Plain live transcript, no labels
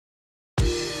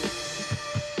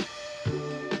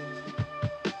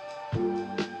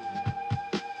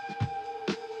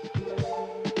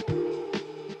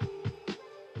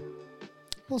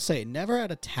will say, never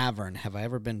at a tavern have I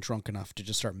ever been drunk enough to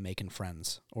just start making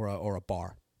friends or a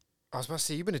bar. I was about to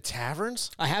say, you've been to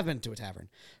taverns? I have been to a tavern,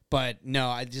 but no,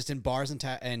 I just in bars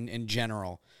and in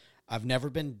general, I've never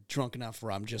been drunk enough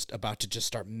where I'm just about to just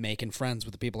start making friends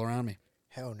with the people around me.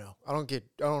 Hell no. I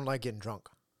don't like getting drunk.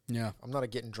 Yeah. I'm not a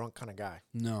getting drunk kind of guy.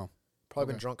 No.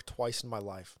 Probably been drunk twice in my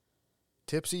life.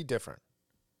 Tipsy, different.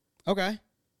 Okay.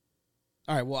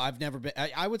 All right. Well, I've never been.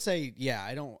 I would say, yeah.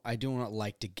 I do not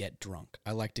like to get drunk.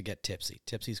 I like to get tipsy.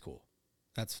 Tipsy's cool.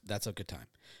 That's a good time.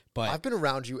 But I've been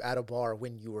around you at a bar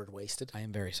when you were wasted. I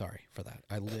am very sorry for that.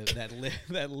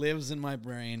 That lives in my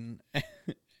brain,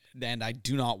 and I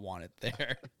do not want it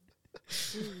there.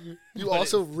 You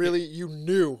also you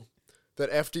knew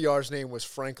that FDR's name was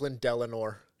Franklin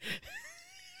Delano.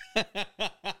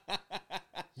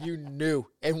 You knew.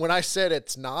 And when I said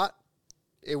it's not,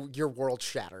 your world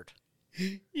shattered.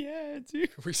 Yeah, dude.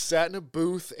 We sat in a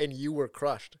booth and you were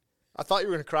crushed. I thought you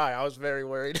were going to cry. I was very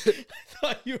worried. I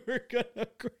thought you were going to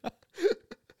cry.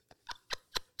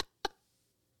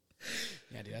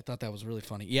 Yeah, dude, I thought that was really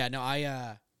funny. Yeah,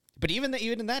 no, but even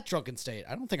in that drunken state,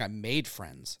 I don't think I made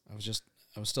friends. I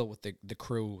was still with the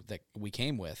crew that we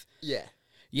came with. Yeah.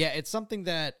 Yeah, it's something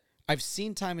that I've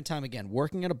seen time and time again.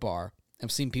 Working at a bar,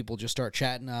 I've seen people just start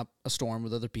chatting up a storm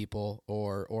with other people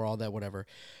or all that, whatever.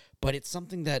 But it's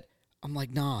something that I'm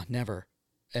like, nah, never.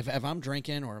 If I'm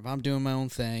drinking or if I'm doing my own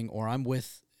thing or I'm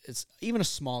with it's even a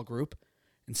small group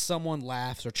and someone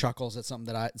laughs or chuckles at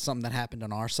something that happened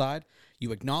on our side,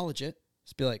 you acknowledge it.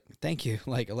 Just be like, thank you,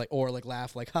 or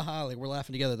laugh, like, haha, like we're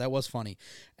laughing together. That was funny,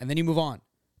 and then you move on.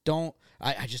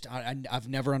 I've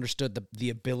never understood the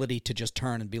ability to just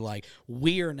turn and be like,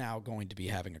 we are now going to be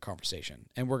having a conversation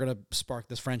and we're going to spark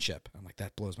this friendship. I'm like,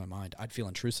 that blows my mind. I'd feel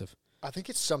intrusive. I think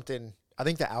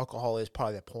the alcohol is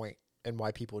probably the point and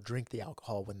why people drink the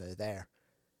alcohol when they're there.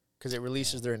 Because it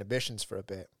releases their inhibitions for a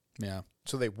bit. Yeah.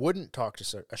 So they wouldn't talk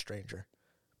to a stranger.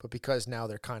 But because now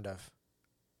they're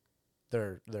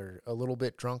they're a little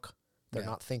bit drunk. They're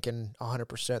not thinking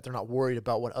 100%. They're not worried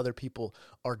about what other people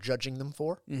are judging them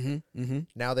for. Mm-hmm. Mm-hmm.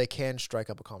 Now they can strike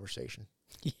up a conversation.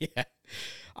 Yeah.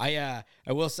 I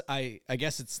will say, I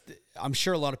guess I'm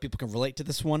sure a lot of people can relate to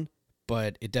this one,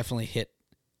 but it definitely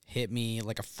hit me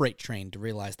like a freight train to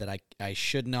realize that I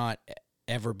should not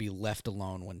ever be left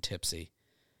alone when tipsy,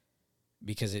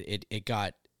 because it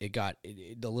got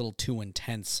a little too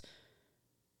intense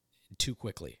too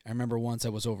quickly. I remember once I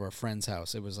was over a friend's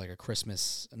house. It was like it was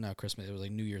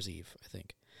like New Year's Eve, I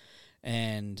think.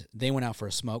 And they went out for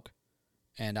a smoke,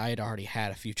 and I had already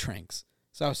had a few drinks.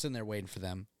 So I was sitting there waiting for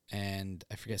them, and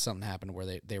I forget something happened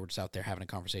where they were just out there having a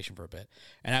conversation for a bit.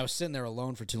 And I was sitting there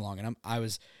alone for too long, and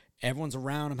everyone's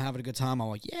around, I'm having a good time. I'm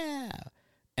like, yeah.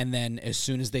 And then as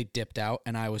soon as they dipped out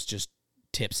and I was just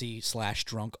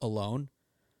tipsy/drunk alone,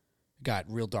 it got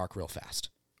real dark real fast.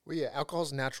 Well, yeah,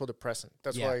 alcohol's a natural depressant.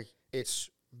 That's why it's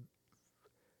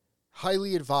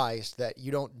highly advised that you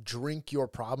don't drink your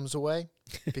problems away,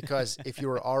 because if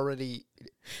you're already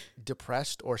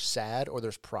depressed or sad or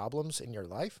there's problems in your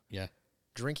life,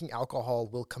 drinking alcohol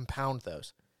will compound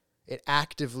those. It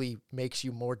actively makes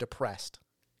you more depressed.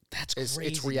 That's crazy.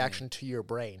 Its reaction to your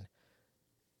brain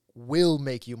will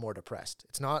make you more depressed.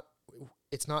 It's not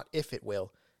if it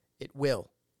will. It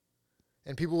will.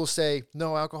 And people will say,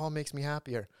 no, alcohol makes me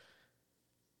happier.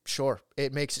 Sure,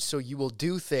 it makes it so you will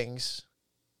do things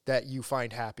that you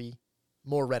find happy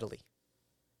more readily.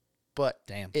 But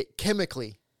it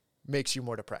chemically makes you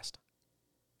more depressed.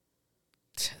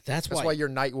 That's why your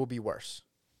night will be worse.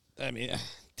 I mean,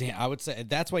 I would say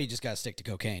that's why you just got to stick to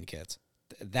cocaine, kids.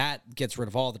 That gets rid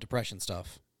of all the depression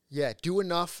stuff. Yeah, do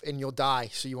enough and you'll die,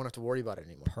 so you won't have to worry about it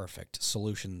anymore. Perfect.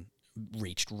 Solution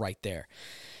reached right there.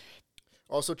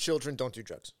 Also, children, don't do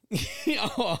drugs.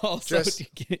 Also,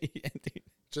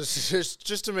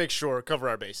 just to make sure, cover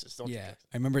our bases. Don't do drugs.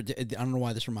 I remember. I don't know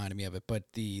why this reminded me of it, but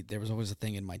there was always a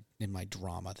thing in my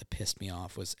drama that pissed me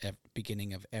off. Was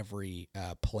beginning of every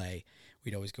play,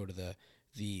 we'd always go to the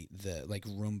like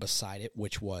room beside it,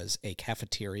 which was a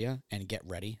cafeteria, and get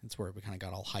ready. That's where we kind of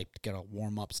got all hyped, get our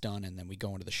warm-ups done, and then we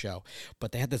go into the show.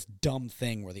 But they had this dumb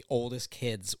thing where the oldest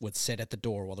kids would sit at the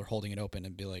door while they're holding it open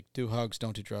and be like, do hugs,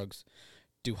 don't do drugs.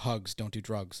 Do hugs, don't do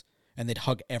drugs. And they'd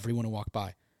hug everyone who walked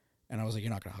by. And I was like,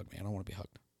 you're not going to hug me. I don't want to be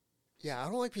hugged. Yeah, I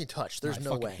don't like being touched. There's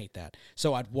no way. I fucking hate that.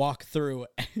 So I'd walk through,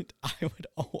 and I would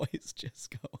always just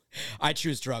go, I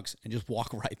choose drugs, and just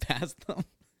walk right past them.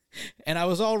 And I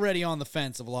was already on the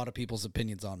fence of a lot of people's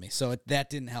opinions on me. So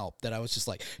that didn't help, that I was just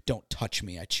like, don't touch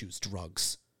me, I choose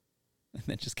drugs. And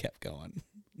then just kept going.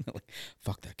 Like,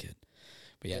 fuck that kid.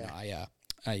 But no,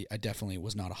 I definitely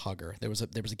was not a hugger. There was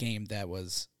a game that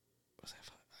was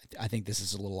I think this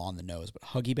is a little on the nose, but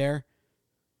Huggy Bear.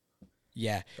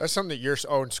 Yeah, That's something that your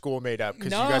own school made up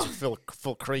because No. you guys are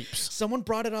full creeps. someone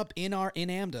brought it up in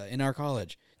AMDA in our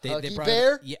college. They Huggy brought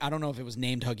Bear? Yeah, I don't know if it was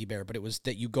named Huggy Bear, but it was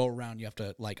that you go around, you have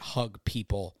to like hug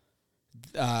people.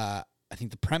 I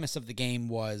think the premise of the game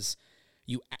was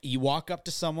you walk up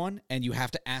to someone and you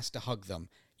have to ask to hug them.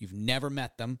 You've never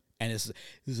met them, and this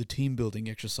is a team building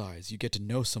exercise. You get to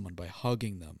know someone by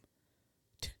hugging them.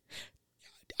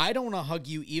 I don't want to hug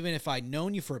you even if I'd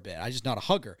known you for a bit. I'm just not a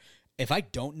hugger. If I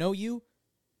don't know you,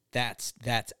 that's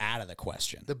out of the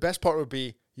question. The best part would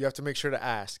be you have to make sure to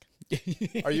ask.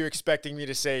 Are you expecting me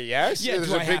to say yes? Yeah, There's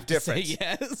do a I big have to say difference.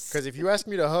 yes? Because if you ask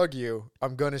me to hug you,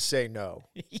 I'm going to say no.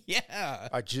 Yeah.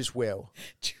 I just will.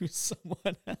 Choose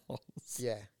someone else.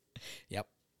 Yeah. Yep.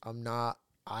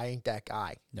 I ain't that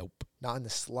guy. Nope. Not in the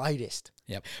slightest.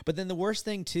 Yep. But then the worst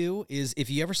thing too is if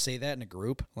you ever say that in a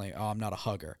group, like, "Oh, I'm not a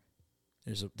hugger."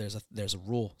 There's a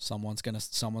rule. Someone's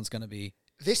gonna be.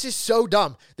 This is so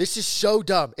dumb. This is so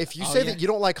dumb. If you say yeah. that you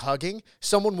don't like hugging,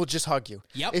 someone will just hug you.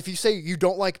 Yep. If you say you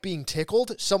don't like being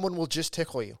tickled, someone will just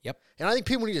tickle you. Yep. And I think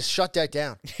people need to shut that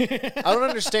down. I don't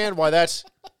understand why that's.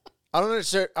 I don't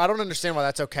understand why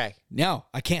that's okay. No,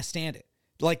 I can't stand it.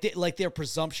 Like their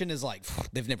presumption is like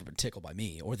they've never been tickled by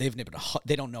me, or they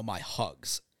don't know my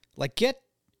hugs. Like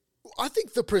I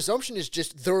think the presumption is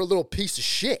just they're a little piece of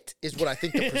shit. Is what I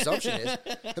think the presumption is,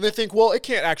 and they think, well, it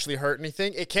can't actually hurt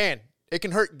anything. It can. It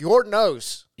can hurt your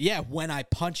nose. Yeah, when I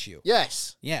punch you.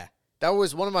 Yes. Yeah. That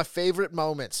was one of my favorite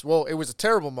moments. Well, it was a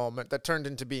terrible moment that turned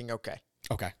into being okay.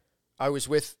 Okay. I was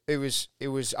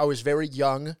very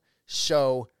young,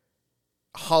 so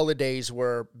holidays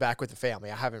were back with the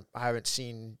family. I haven't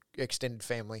seen extended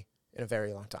family in a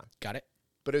very long time. Got it.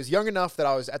 But it was young enough that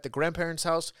I was at the grandparents'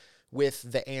 house with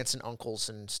the aunts and uncles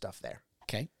and stuff there.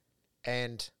 Okay.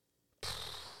 And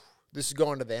this is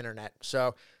going to the internet,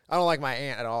 so I don't like my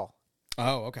aunt at all.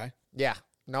 Oh, okay. Yeah.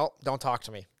 No, don't talk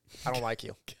to me. I don't like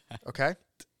you. Okay?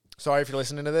 Sorry if you're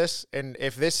listening to this. And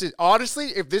if this is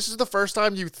the first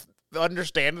time you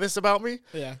understand this about me,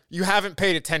 Yeah. you haven't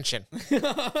paid attention.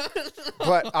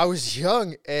 But I was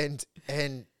young and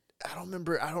I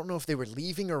don't know if they were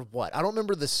leaving or what. I don't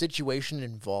remember the situation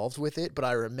involved with it, but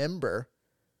I remember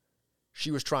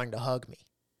she was trying to hug me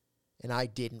and I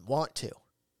didn't want to.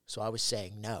 So I was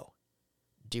saying, no,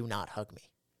 do not hug me.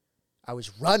 I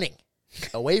was running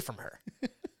away from her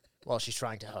while she's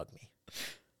trying to hug me.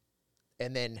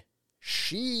 And then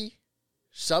she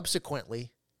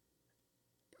subsequently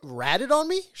ratted on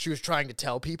me. She was trying to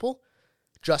tell people,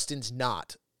 Justin's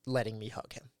not letting me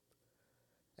hug him.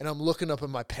 And I'm looking up at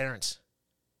my parents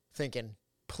thinking,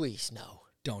 please no.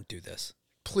 Don't do this.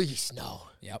 Please no.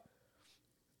 Yep.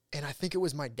 And I think it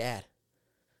was my dad.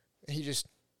 He just,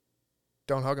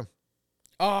 don't hug him.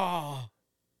 Oh.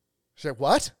 She's like,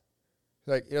 what?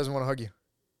 Like, he doesn't want to hug you.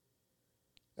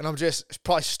 And I'm just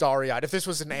probably starry-eyed. If this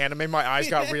was an anime, my eyes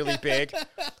got really big.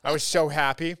 I was so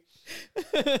happy.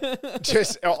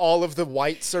 Just all of the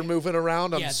whites are moving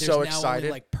around. I'm so excited.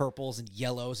 Only like purples and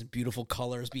yellows and beautiful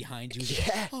colors behind you.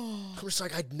 Yeah. I'm just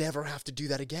like, I'd never have to do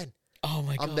that again. Oh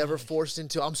my god. I'm never forced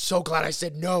into. I'm so glad I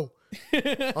said no.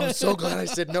 I'm so glad I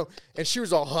said no. And she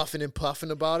was all huffing and puffing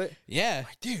about it. Yeah. I'm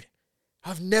like, dude,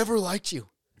 I've never liked you.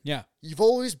 Yeah. You've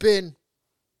always been.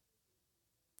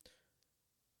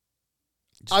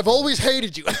 I've always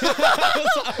hated you.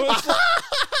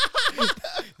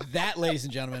 That, ladies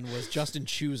and gentlemen, was Justin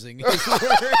choosing his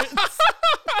words.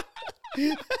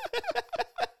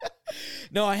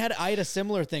 No, I had a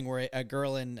similar thing where a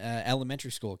girl in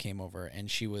elementary school came over, and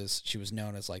she was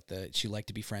known as like she liked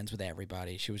to be friends with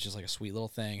everybody. She was just like a sweet little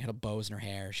thing, had a bows in her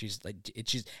hair. She's like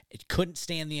it couldn't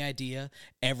stand the idea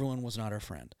everyone was not her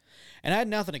friend, and I had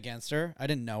nothing against her. I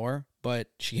didn't know her, but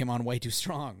she came on way too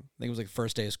strong. I think it was like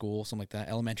first day of school, something like that,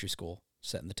 elementary school,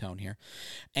 setting the tone here.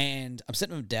 And I'm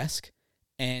sitting at a desk,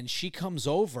 and she comes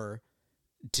over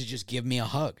to just give me a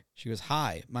hug. She goes,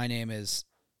 "Hi, my name is."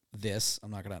 This,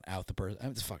 I'm not going to out the person.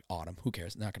 It's fuck Autumn. Who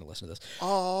cares? Not going to listen to this.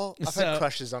 Oh, I've had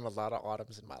crushes on a lot of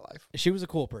Autumns in my life. She was a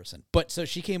cool person. But so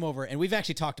she came over, and we've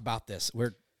actually talked about this.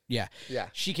 Yeah.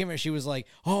 She came over, she was like,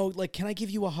 oh, like, can I give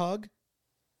you a hug?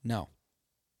 No.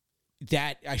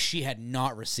 She had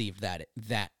not received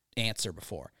that answer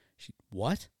before.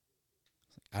 What?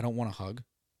 I don't want a hug.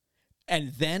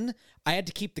 And then I had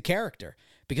to keep the character,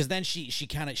 because then she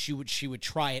would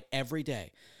try it every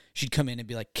day. She'd come in and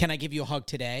be like, can I give you a hug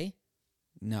today?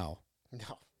 No.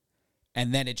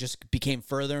 And then it just became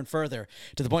further and further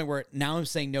to the point where now I'm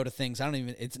saying no to things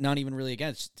it's not even really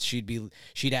against.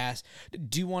 She'd ask,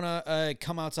 do you want to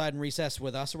come outside and recess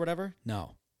with us or whatever?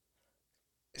 No.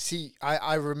 See,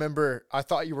 I remember, I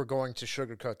thought you were going to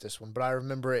sugarcoat this one, but I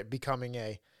remember it becoming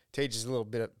Tage is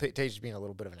being a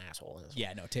little bit of an asshole in this one.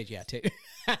 Yeah, no, Tage.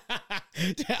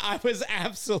 I was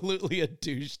absolutely a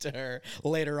douche to her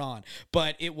later on,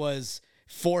 but it was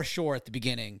for sure at the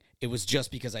beginning. It was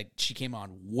just because she came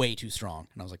on way too strong,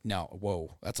 and I was like, no,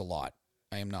 whoa, that's a lot.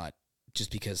 I am not,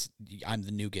 just because I'm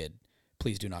the new kid.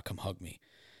 Please do not come hug me.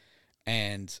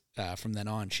 And from then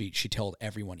on, she told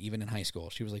everyone, even in high school,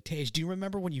 she was like, Tage, do you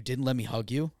remember when you didn't let me hug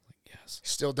you? Like, yes.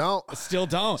 Still don't. Still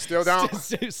don't. Still don't.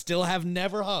 Still have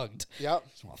never hugged. Yep.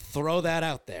 Just want to throw that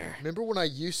out there. Remember when I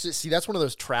used to, see, that's one of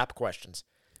those trap questions.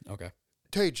 Okay.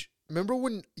 Tage, remember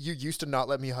when you used to not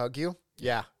let me hug you?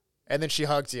 Yeah. And then she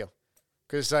hugs you.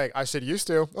 Because like, I said used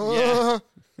to.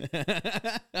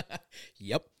 Yeah.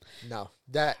 Yep. No,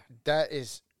 that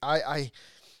is, I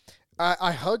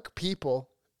hug people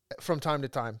from time to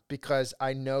time because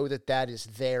I know that is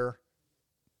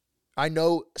I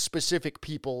know specific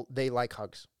people, they like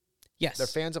hugs. Yes. They're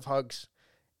fans of hugs,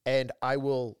 and I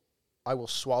will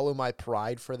swallow my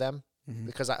pride for them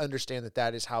because I understand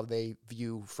that is how they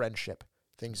view friendship,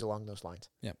 things along those lines.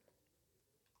 Yep.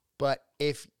 But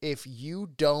if you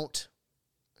don't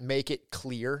make it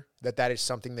clear that is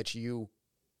something that you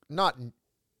not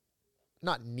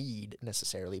need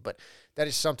necessarily, but that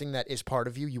is something that is part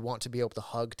of you. You want to be able to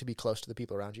hug, to be close to the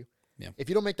people around you. Yeah. If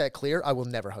you don't make that clear, I will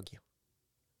never hug you.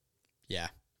 Yeah.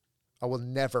 I will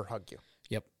never hug you.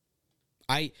 Yep.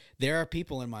 There are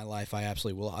people in my life I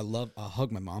absolutely will. I'll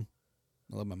hug my mom.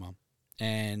 I love my mom.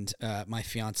 And my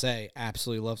fiance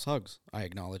absolutely loves hugs. I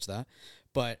acknowledge that.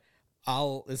 But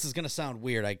this is going to sound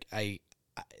weird.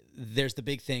 There's the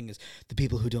big thing is the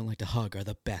people who don't like to hug are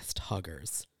the best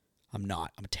huggers. I'm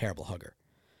not. I'm a terrible hugger.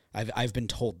 I've been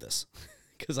told this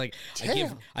because I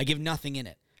give nothing in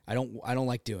it. I don't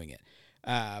like doing it.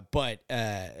 But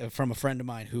from a friend of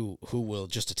mine who will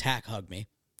just attack hug me,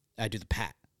 I do the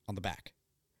pat on the back,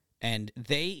 and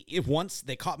once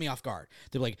they caught me off guard.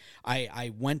 They're like,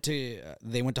 they went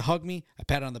to hug me. I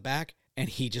patted on the back, and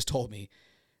he just told me,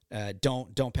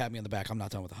 don't pat me on the back. I'm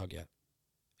not done with the hug yet.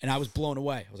 And I was blown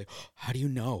away. I was like, oh, how do you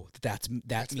know that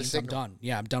means I'm done?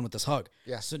 Yeah, I'm done with this hug.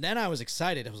 Yeah. So then I was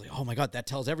excited. I was like, oh my God, that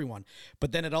tells everyone.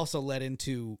 But then it also led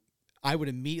into, I would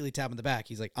immediately tap him in the back.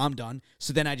 He's like, I'm done.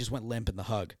 So then I just went limp in the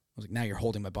hug. I was like, now you're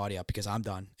holding my body up because I'm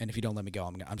done. And if you don't let me go,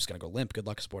 I'm just going to go limp. Good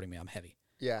luck supporting me. I'm heavy.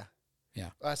 Yeah. Yeah.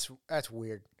 That's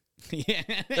weird. Yeah.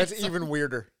 That's even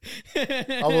weirder.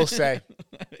 I will say.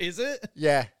 Is it?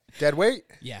 Yeah. Dead weight?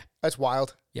 Yeah. That's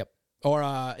wild. Yep. Or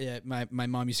my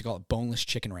mom used to call it boneless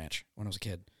chicken ranch when I was a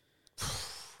kid.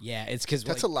 Yeah, it's because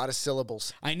that's a lot of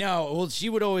syllables. I know. Well, she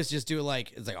would always just do it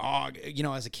like, it's like, oh,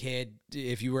 as a kid,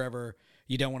 if you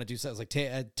don't want to do something, it's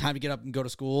like time to get up and go to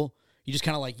school. You just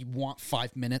kind of like, you want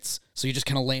 5 minutes, so you're just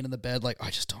kind of laying in the bed like, I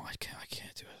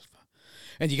can't do it,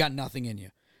 and you got nothing in you.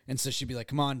 And so she'd be like,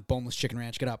 come on, boneless chicken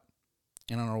ranch, get up.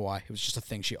 And I don't know why. It was just a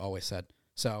thing she always said.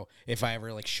 So if I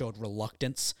ever like showed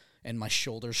reluctance and my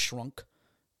shoulders shrunk,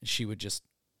 she would just,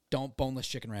 don't boneless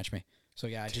chicken ranch me. So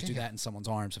yeah, I just do that in someone's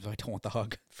arms if I don't want the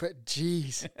hug.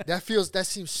 Jeez, that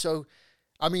seems so.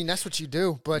 I mean, that's what you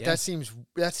do, but Yeah.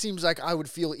 that seems like I would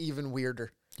feel even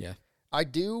weirder. Yeah, I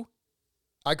do.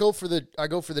 I go for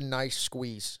the nice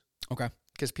squeeze. Okay.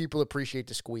 Because people appreciate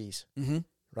the squeeze, Mm-hmm.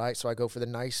 right? So I go for the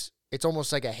nice. It's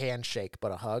almost like a handshake,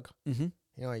 but a hug. Mm-hmm.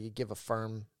 You know, you give a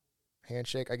firm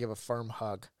handshake. I give a firm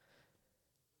hug.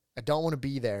 I don't want to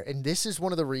be there. And this is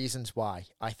one of the reasons why,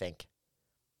 I think.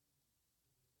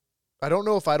 I don't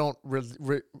know if I don't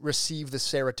receive the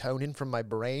serotonin from my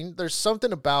brain. There's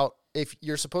something about if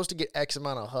you're supposed to get X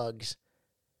amount of hugs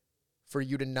for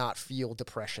you to not feel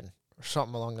depression or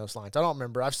something along those lines. I don't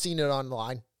remember. I've seen it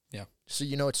online. Yeah. So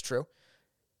you know it's true.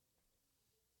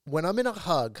 When I'm in a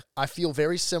hug, I feel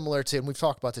very similar to, and we've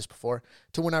talked about this before,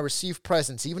 to when I receive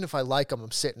presents. Even if I like them, I'm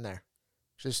sitting there.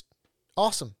 Just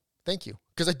awesome. Thank you.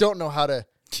 Because I don't know how to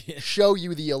show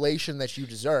you the elation that you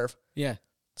deserve. Yeah.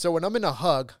 So when I'm in a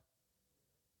hug,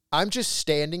 I'm just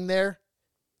standing there,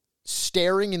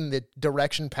 staring in the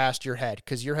direction past your head,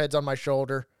 because your head's on my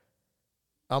shoulder.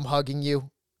 I'm hugging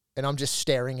you, and I'm just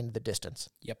staring into the distance.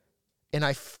 Yep. And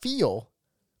I feel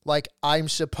like I'm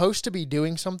supposed to be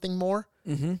doing something more,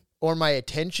 or my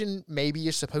attention maybe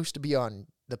is supposed to be on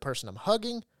the person I'm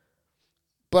hugging,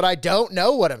 but I don't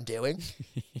know what I'm doing.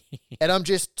 And I'm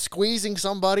just squeezing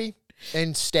somebody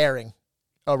and staring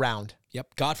around.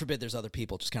 Yep. God forbid there's other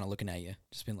people just kind of looking at you,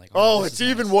 just being like, Oh, this it's is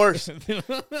even nice. worse.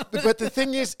 But the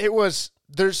thing is,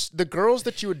 there's the girls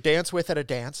that you would dance with at a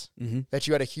dance that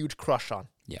you had a huge crush on.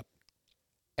 Yep.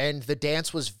 And the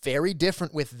dance was very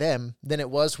different with them than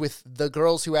it was with the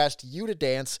girls who asked you to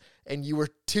dance, and you were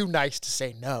too nice to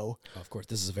say no. Of course,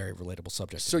 this is a very relatable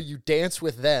subject. So you dance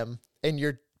with them, and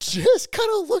you're just kind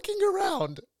of looking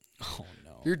around. Oh,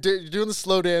 no. You're doing the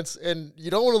slow dance, and you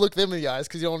don't want to look them in the eyes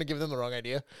because you don't want to give them the wrong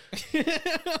idea.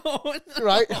 Oh, no.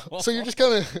 Right? So you're just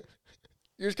kind of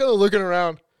looking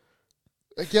around.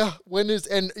 Like, yeah,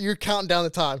 and you're counting down the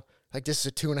time. Like, this is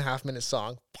a 2.5 minute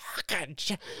song.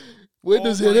 When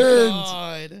does it end?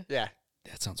 God. Yeah.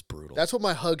 That sounds brutal. That's what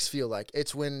my hugs feel like.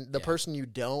 It's when the person you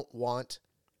don't want.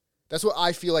 That's what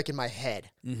I feel like in my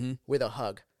head with a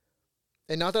hug.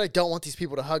 And not that I don't want these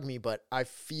people to hug me, but I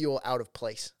feel out of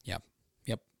place. Yep.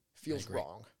 Feels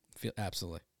wrong.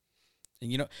 Absolutely.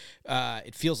 And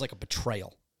it feels like a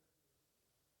betrayal.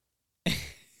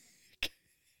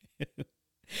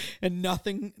 And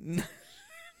nothing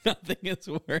is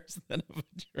worse than a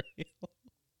betrayal.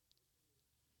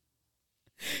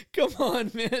 Come on,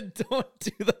 man. Don't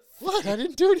do the What? I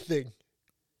didn't do anything.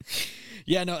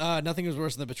 Yeah, no, nothing is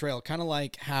worse than the betrayal. Kind of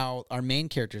like how our main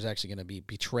character is actually going to be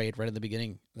betrayed right at the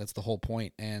beginning. That's the whole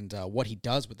point. And what he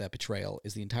does with that betrayal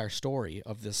is the entire story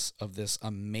of this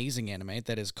amazing anime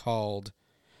that is called.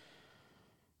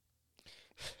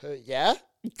 Yeah.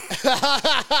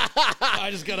 I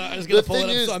just gotta pull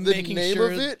it up. So I'm making sure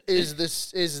the name of it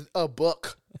is a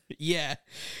book. Yeah.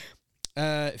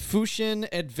 Fushen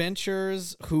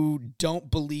adventurers who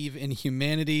don't believe in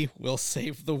humanity will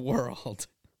save the world.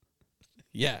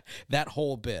 Yeah, that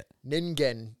whole bit.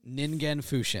 Ningen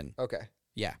Fushen. Okay.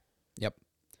 Yeah. Yep.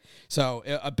 So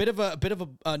a bit of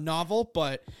a novel,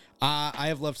 but I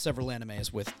have loved several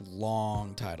animes with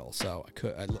long titles. So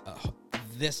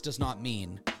this does not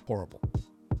mean horrible.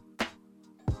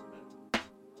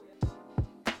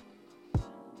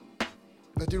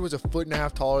 That dude was 1.5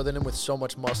 feet taller than him with so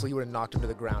much muscle, he would have knocked him to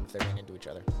the ground if they ran into each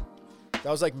other. That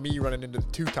was like me running into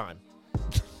the two-time.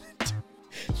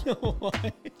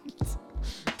 What?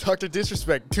 Dr.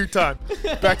 Disrespect, two-time.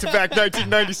 Back-to-back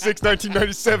 1996,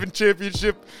 1997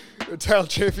 championship, title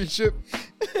championship.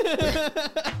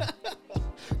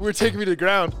 Were taking me to the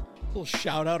ground. Little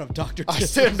shout out of Dr. I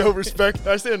stand no respect.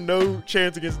 I stand no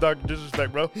chance against Dr.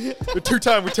 Disrespect, bro. The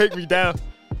two-time would take me down.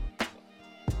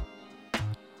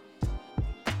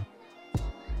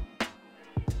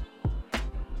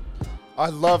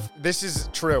 This is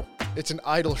true. It's an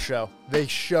idol show. They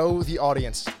show the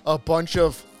audience a bunch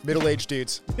of middle-aged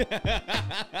dudes.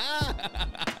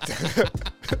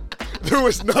 There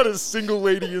was not a single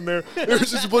lady in there. There was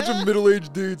just a bunch of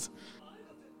middle-aged dudes.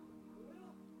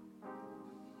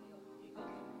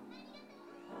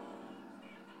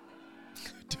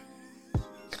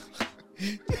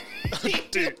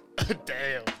 Dude,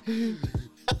 damn.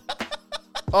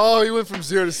 Oh, he went from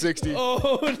 0 to 60.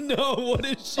 Oh, no. What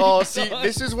is she see,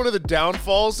 this is one of the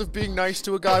downfalls of being nice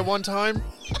to a guy one time,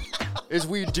 is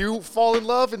we do fall in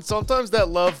love, and sometimes that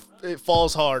love, it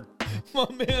falls hard. My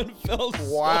man fell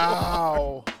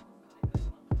Wow.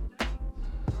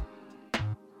 So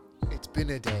it's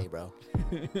been a day, bro.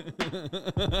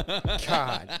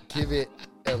 God, give it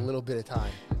a little bit of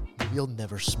time. Maybe you'll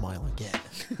never smile again.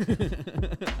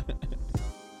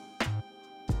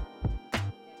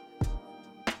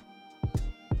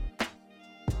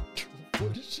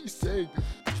 What did she say? You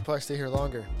should probably stay here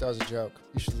longer. That was a joke.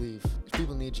 You should leave. These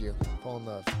people need you. Fall in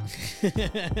love.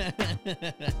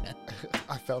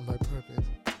 I found my purpose.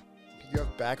 You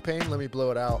have back pain? Let me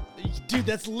blow it out. Dude,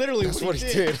 that's literally what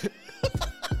he did.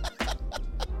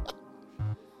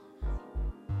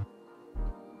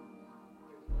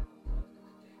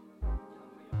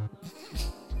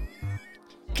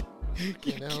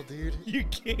 Dude. You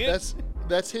can't.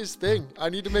 That's his thing. I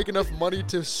need to make enough money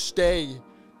to stay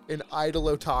an idol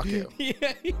otaku.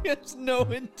 Yeah, he has no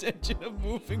intention of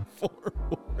moving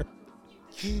forward.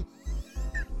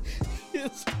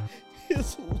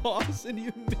 His loss in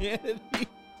humanity.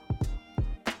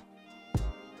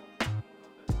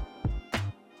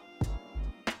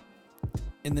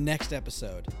 In the next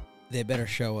episode, they better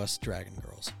show us Dragon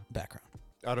Girl's background.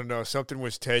 I don't know. Something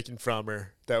was taken from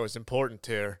her that was important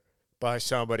to her by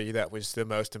somebody that was the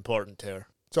most important to her.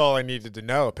 That's all I needed to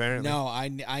know, apparently. No,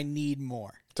 I need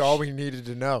more. That's all we needed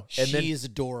to know. And she is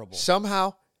adorable.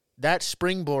 Somehow, that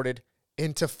springboarded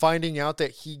into finding out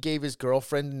that he gave his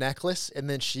girlfriend a necklace, and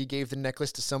then she gave the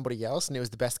necklace to somebody else, and it was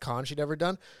the best con she'd ever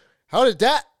done. How did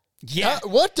that? Yeah.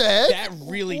 What the heck? That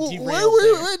really derailed.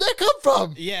 Where'd that come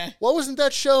from? Yeah. Why wasn't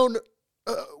that shown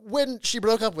when she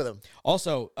broke up with him?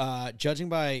 Also, judging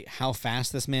by how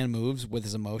fast this man moves with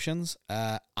his emotions,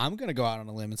 I'm gonna go out on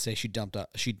a limb and say she dumped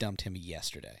him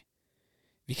yesterday,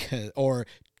 or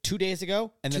 2 days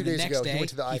ago, and then the next day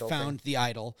he found the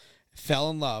idol, fell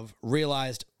in love,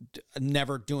 realized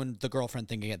never doing the girlfriend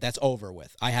thing again. That's over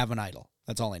with. I have an idol.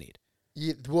 That's all I need.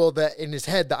 Well, that in his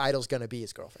head, the idol's going to be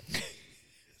his girlfriend.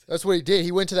 That's what he did.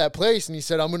 He went to that place and he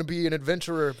said, I'm going to be an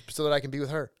adventurer so that I can be with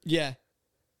her. Yeah.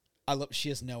 She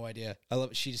has no idea.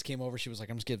 She just came over. She was like,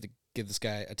 I'm just going to give this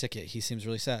guy a ticket. He seems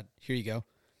really sad. Here you go.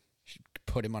 She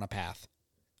put him on a path.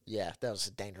 Yeah, that was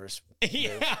dangerous.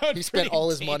 Yeah, he spent all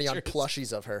his money on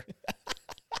plushies of her.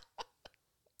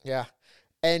 Yeah.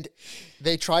 And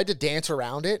they tried to dance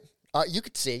around it. You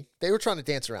could see they were trying to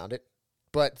dance around it.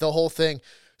 But the whole thing,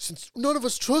 since none of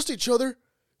us trust each other,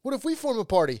 what if we form a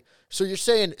party? So you're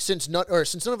saying since none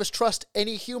of us trust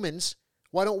any humans,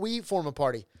 why don't we form a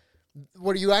party?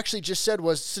 What you actually just said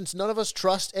was, since none of us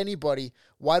trust anybody,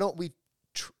 why don't we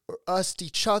trust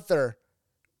each other,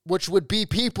 which would be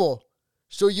people.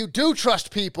 So you do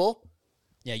trust people.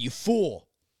 Yeah, you fool.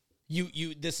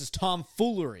 This is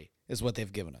tomfoolery, is what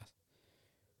they've given us.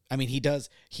 I mean, he does.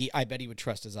 I bet he would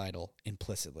trust his idol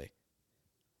implicitly.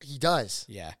 He does.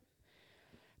 Yeah.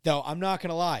 Though, I'm not going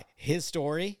to lie. His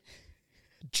story,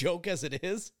 joke as it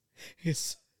is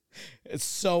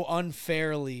so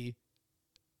unfairly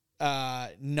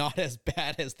not as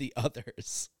bad as the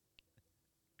others.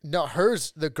 No,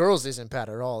 the girl's isn't bad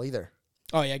at all either.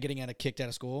 Oh, yeah, getting kicked out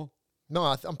of school? No,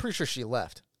 I'm pretty sure she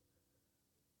left.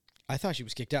 I thought she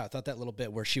was kicked out. I thought that little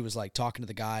bit where she was like talking to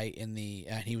the guy and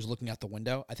he was looking out the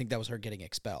window. I think that was her getting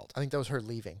expelled. I think that was her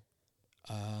leaving.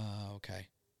 Okay.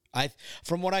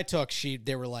 From what I took,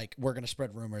 they were like, we're gonna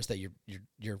spread rumors that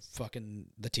you're fucking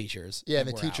the teachers. Yeah, and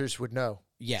the teachers would know.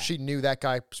 Yeah, she knew that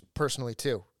guy personally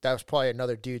too. That was probably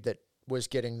another dude that was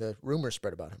getting the rumors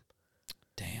spread about him.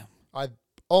 Damn. I'm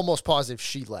almost positive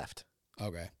she left.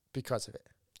 Okay. Because of it.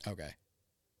 Okay.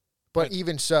 But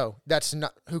even so, that's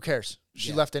not. Who cares?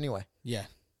 She left anyway. Yeah.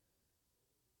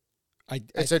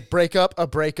 It's a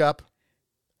breakup.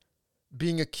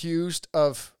 Being accused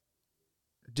of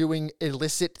doing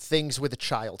illicit things with a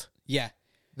child. Yeah.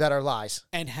 That are lies.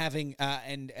 And having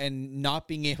and not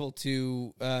being able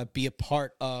to be a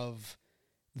part of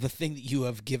the thing that you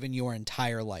have given your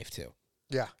entire life to.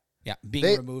 Yeah. Yeah,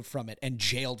 being removed from it and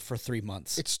jailed for 3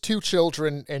 months. It's 2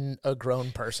 children and a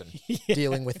grown person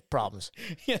dealing with problems.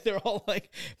 Yeah, they're all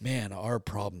like, man, our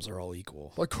problems are all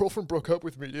equal. My girlfriend broke up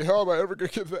with me. How am I ever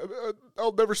going to get that?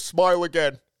 I'll never smile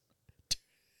again.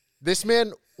 This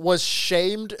man was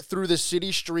shamed through the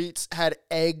city streets, had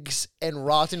eggs and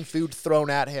rotten food thrown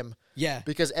at him. Yeah.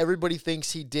 Because everybody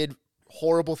thinks he did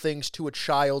horrible things to a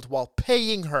child while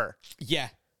paying her. Yeah.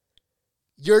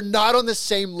 You're not on the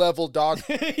same level, dog.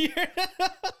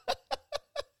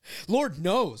 Lord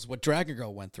knows what Dragon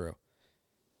Girl went through.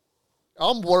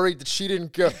 I'm worried that she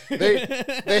didn't go.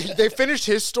 They finished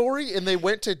his story and they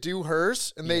went to do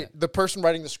hers, and the person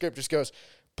writing the script just goes,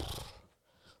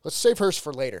 let's save hers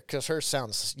for later because hers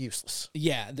sounds useless.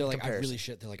 Yeah, they're like, I really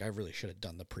should have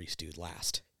done the priest dude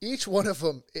last. Each one of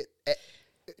them,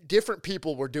 different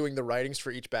people were doing the writings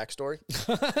for each backstory.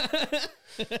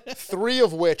 3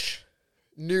 of which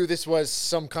knew this was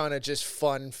some kind of just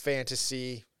fun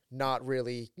fantasy, not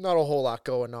a whole lot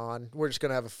going on. We're just going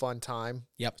to have a fun time.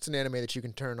 Yep. It's an anime that you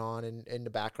can turn on in the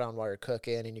background while you're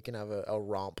cooking, and you can have a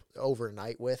romp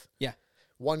overnight with. Yeah.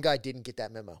 One guy didn't get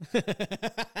that memo.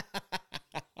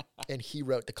 And he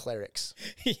wrote the clerics.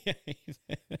 Yeah.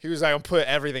 He was like, I'll put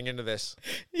everything into this.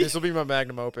 This will be my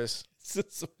magnum opus.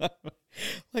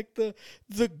 Like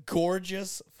the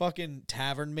gorgeous fucking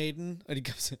tavern maiden. And he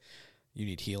goes, you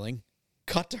need healing?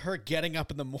 Cut to her getting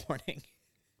up in the morning.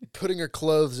 Putting her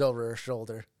clothes over her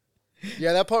shoulder.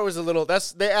 Yeah, that part was a little,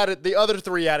 the other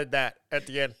 3 added that at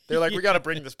the end. They're like, we got to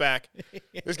bring this back.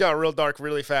 This got real dark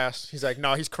really fast. He's like,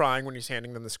 no, he's crying when he's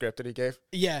handing them the script that he gave.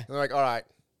 Yeah. And they're like, all right.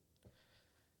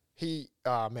 He's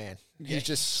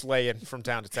just slaying from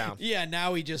town to town. Yeah,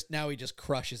 now he just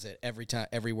crushes it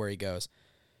everywhere he goes.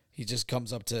 He just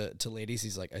comes up to ladies.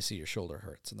 He's like, I see your shoulder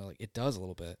hurts. And they're like, it does a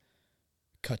little bit.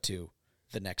 Cut to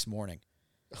the next morning.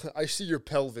 I see your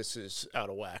pelvis is out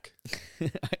of whack.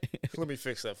 Let me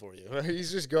fix that for you.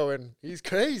 He's just going, he's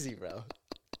crazy, bro.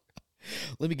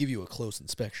 Let me give you a close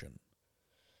inspection.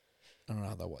 I don't know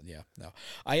how that was. Yeah, no.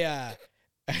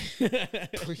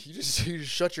 You just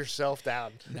shut yourself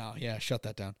down. No, yeah, shut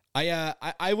that down.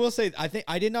 I will say,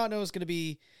 I did not know it was going to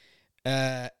be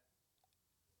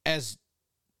as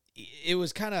it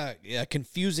was kind of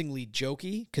confusingly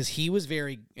jokey because he was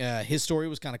very his story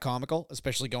was kind of comical,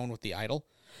 especially going with the idol,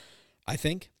 I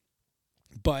think,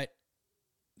 but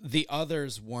the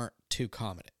others weren't too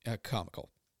comical.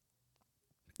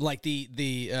 Like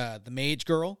the mage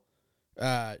girl,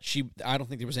 I don't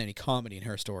think there was any comedy in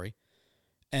her story.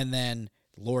 And then,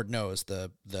 Lord knows,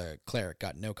 the cleric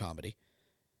got no comedy.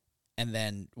 and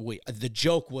then the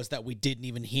joke was that we didn't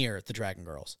even hear the Dragon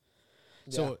Girls.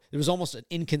 So there was almost an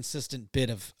inconsistent bit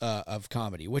of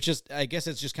comedy, which is, I guess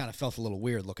it's just kind of felt a little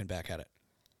weird looking back at it.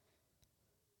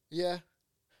 Yeah.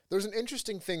 There's an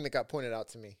interesting thing that got pointed out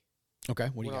to me. Okay,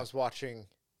 what do you when got? I was watching,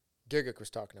 Gigik was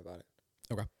talking about it.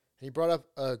 Okay. And he brought up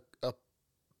a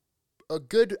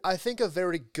good, I think a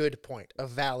very good point, a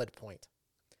valid point.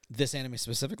 This anime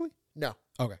specifically? No.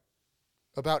 Okay.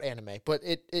 About anime. But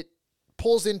it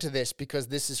pulls into this because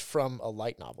this is from a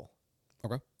light novel.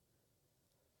 Okay.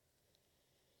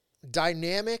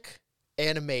 Dynamic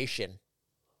animation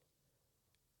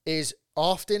is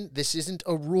often, this isn't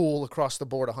a rule across the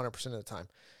board 100% of the time,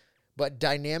 but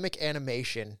dynamic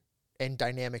animation and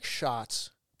dynamic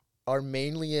shots are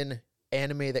mainly in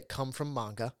anime that come from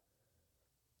manga,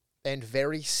 and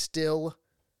very still,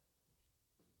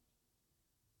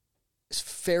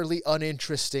 fairly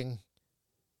uninteresting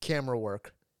camera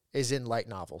work is in light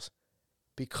novels,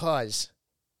 because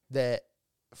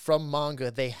from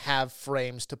manga they have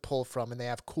frames to pull from, and they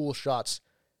have cool shots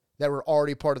that were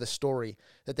already part of the story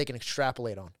that they can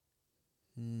extrapolate on.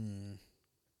 And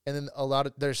then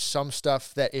there's some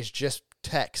stuff that is just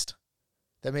text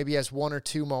that maybe has one or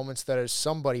two moments that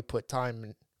somebody put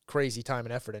crazy time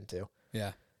and effort into.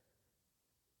 Yeah.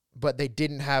 But they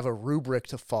didn't have a rubric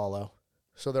to follow.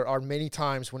 So there are many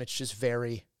times when it's just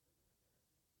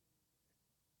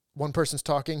one person's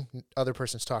talking, other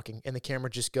person's talking, and the camera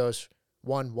just goes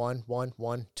 1 1 1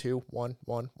 1 2 1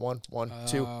 1 1 1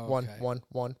 2 1 1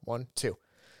 1 1 2.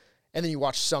 And then you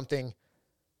watch something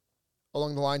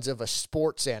along the lines of a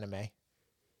sports anime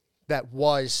that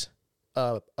was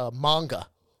a manga,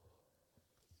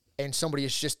 and somebody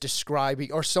is just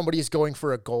describing, or somebody is going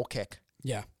for a goal kick.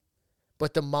 Yeah.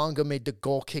 But the manga made the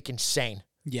goal kick insane.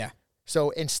 Yeah.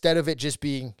 So instead of it just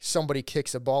being somebody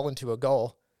kicks a ball into a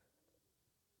goal,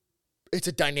 it's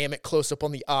a dynamic close-up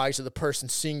on the eyes of the person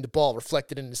seeing the ball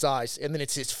reflected in his eyes, and then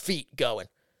it's his feet going.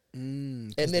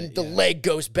 And then the leg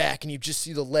goes back, and you just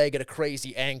see the leg at a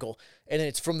crazy angle, and then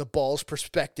it's from the ball's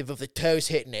perspective of the toes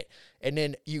hitting it, and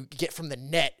then you get from the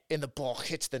net, and the ball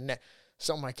hits the net,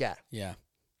 something like that. Yeah.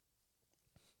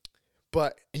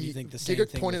 But you think the same Giga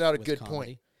thing pointed out a with good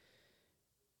comedy?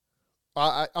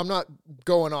 point. I'm not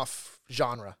going off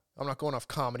genre. I'm not going off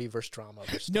comedy versus drama.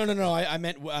 No. I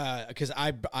meant because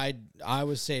I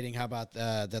was stating how about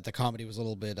that the comedy was a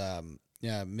little bit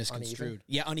misconstrued. Uneven?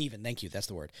 Yeah, uneven. Thank you. That's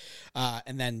the word.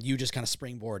 And then you just kind of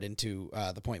springboard into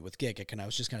the point with Gigik, and I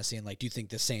was just kind of saying, like, do you think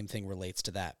the same thing relates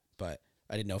to that? But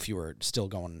I didn't know if you were still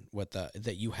going with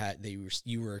that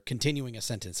you were continuing a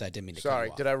sentence. I didn't mean to. Sorry,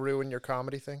 cut you did I ruin your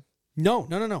comedy thing? No.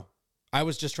 I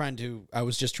was just trying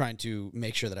to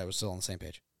make sure that I was still on the same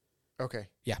page. Okay.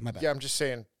 Yeah, my bad. Yeah, I'm just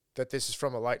saying that this is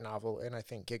from a light novel, and I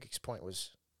think Gigik's point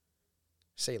was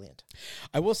salient.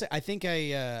 I will say, I think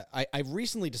I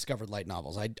recently discovered light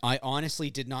novels. I honestly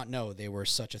did not know they were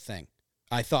such a thing.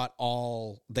 I thought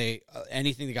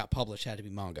anything that got published had to be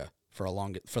manga for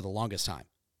the longest time,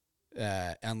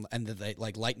 and that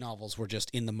like light novels were just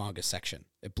in the manga section.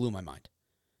 It blew my mind.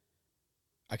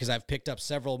 Because I've picked up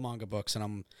several manga books,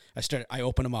 and I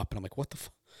open them up, and I'm like, what the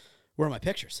where are my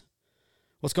pictures?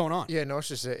 What's going on? Yeah, no, it's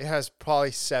just it has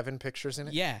probably 7 pictures in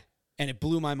it. Yeah, and it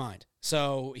blew my mind.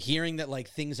 So hearing that like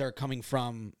things are coming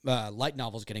from light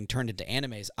novels getting turned into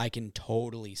animes, I can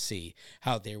totally see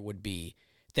how there would be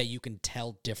that you can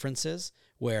tell differences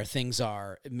where things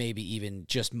are maybe even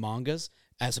just mangas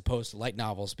as opposed to light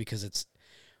novels, because it's,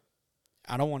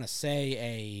 I don't want to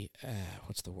say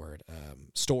what's the word,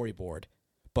 storyboard,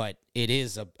 but it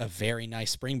is a very nice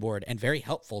springboard and very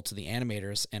helpful to the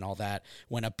animators and all that.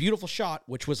 When a beautiful shot,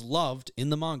 which was loved in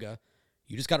the manga,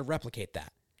 you just got to replicate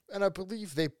that. And I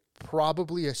believe they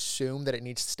probably assume that it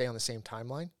needs to stay on the same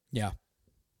timeline. Yeah.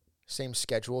 Same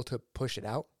schedule to push it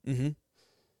out. Mm-hmm.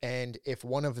 And if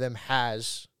one of them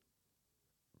has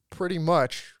pretty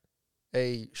much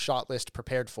a shot list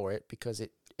prepared for it because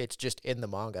it's just in the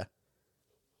manga,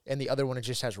 and the other one it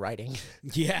just has writing,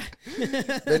 yeah,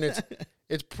 then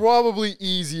it's probably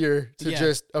easier to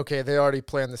just, okay, they already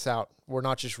planned this out. We're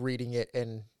not just reading it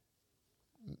and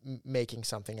making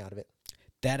something out of it.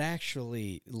 That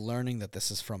actually, learning that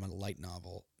this is from a light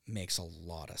novel makes a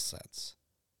lot of sense.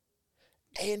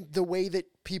 And the way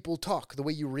that people talk, the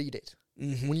way you read it.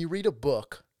 Mm-hmm. When you read a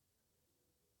book,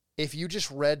 if you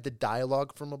just read the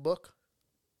dialogue from a book,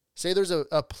 say there's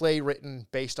a play written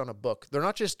based on a book, they're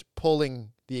not just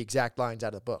pulling the exact lines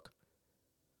out of the book.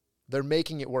 They're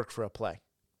making it work for a play.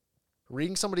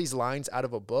 Reading somebody's lines out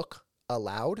of a book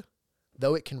aloud,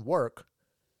 though it can work,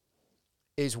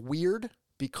 is weird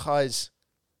because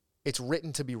it's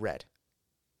written to be read.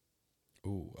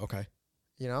 Ooh, okay.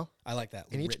 You know? I like that.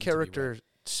 And each written to be character read.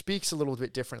 speaks a little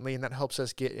bit differently, and that helps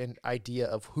us get an idea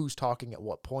of who's talking at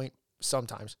what point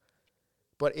sometimes.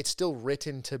 But it's still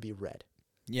written to be read.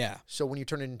 Yeah. So when you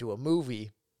turn it into a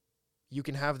movie, you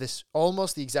can have this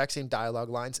almost the exact same dialogue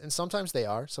lines, and sometimes they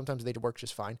are. Sometimes they work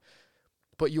just fine.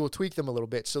 But you will tweak them a little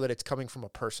bit so that it's coming from a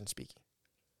person speaking.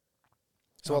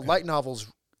 So Okay. a light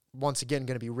novel's, once again,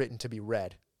 going to be written to be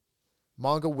read.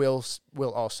 Manga will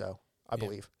also, I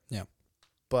believe. Yeah.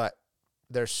 But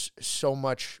there's so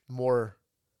much more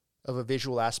of a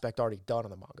visual aspect already done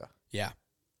on the manga. Yeah.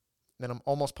 And I'm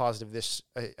almost positive this,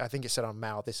 I think it said on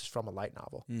Mao, this is from a light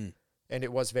novel. Mm. And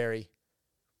it was very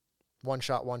one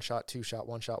shot, two shot,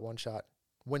 one shot, one shot.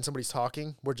 When somebody's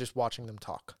talking, we're just watching them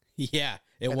talk. Yeah,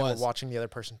 it and was. then we're watching the other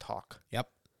person talk. Yep.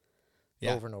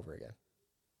 Yeah. Over and over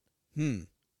again.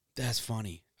 That's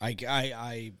funny.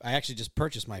 I actually just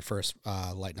purchased my first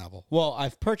light novel. Well,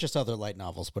 I've purchased other light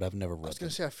novels, but I've never read I was going them.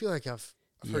 to say, I feel like I've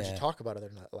heard you Yeah. talk about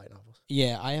other light novels.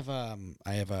 Yeah, I have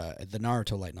the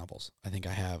Naruto light novels. I think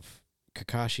I have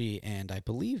Kakashi, and I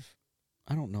believe,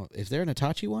 I don't know, is there an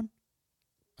Itachi one?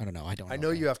 I don't know. I don't know. I know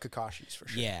you have Kakashi's for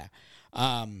sure. Yeah.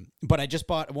 But I just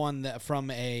bought one that from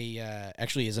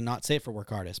actually is a not safe for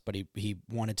work artist, but he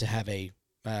wanted to have a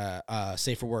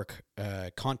safe for work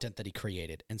content that he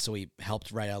created, and so he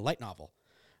helped write a light novel.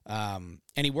 And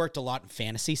he worked a lot in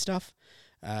fantasy stuff.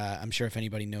 I'm sure if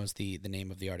anybody knows the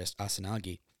name of the artist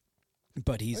Asanagi,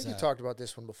 but I he's think you talked about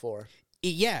this one before.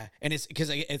 yeah, and it's because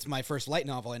it's my first light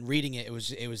novel, and reading it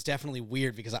was definitely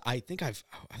weird because I think I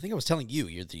was telling you,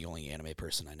 you're the only anime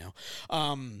person I know,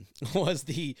 was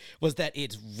that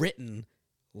it's written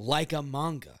like a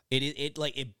manga.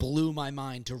 It blew my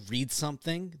mind to read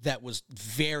something that was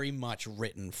very much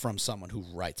written from someone who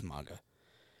writes manga.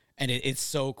 And it's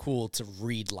so cool to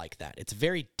read like that. It's a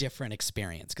very different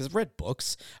experience because I've read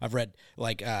books. I've read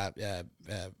like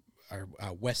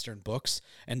Western books,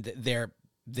 and they're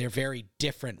very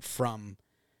different from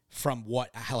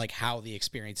how the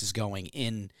experience is going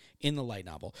in the light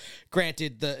novel.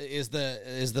 Granted, is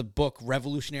the book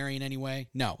revolutionary in any way?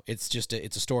 No, it's just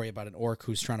it's a story about an orc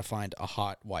who's trying to find a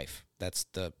hot wife. That's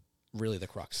really the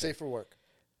crux. Safe for work.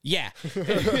 Yeah,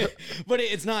 but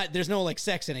it's not. There's no like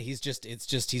sex in it. He's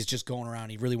just going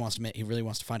around. He really wants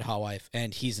to find a hot wife,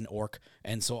 and he's an orc,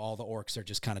 and so all the orcs are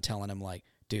just kind of telling him like,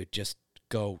 dude, just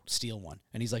go steal one.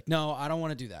 And he's like, no, I don't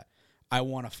want to do that. I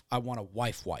want a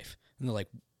wife. And they're like,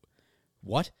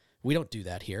 what? We don't do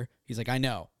that here. He's like, I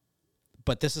know,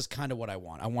 but this is kind of what I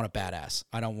want. I want a badass.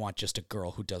 I don't want just a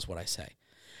girl who does what I say.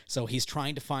 So he's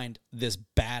trying to find this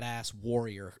badass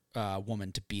warrior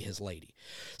woman to be his lady.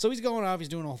 So he's going off, he's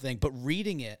doing the whole thing, but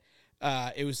reading it,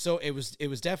 it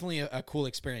was definitely a cool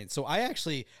experience. So I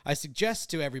suggest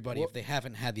to everybody, if they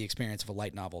haven't had the experience of a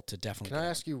light novel, to definitely. Can I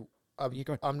ask you?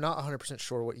 I'm not 100%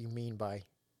 sure what you mean by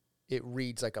it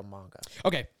reads like a manga.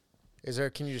 Okay.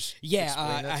 Can you just Yeah,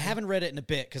 explain that I to haven't read it in a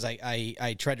bit because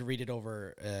I tried to read it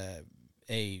over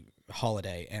a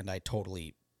holiday and I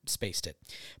totally spaced it.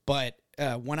 But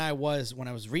when I was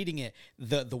reading it,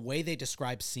 the way they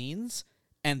describe scenes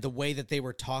and the way that they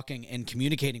were talking and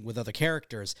communicating with other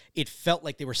characters, it felt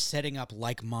like they were setting up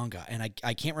like manga. And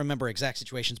I can't remember exact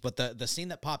situations, but the scene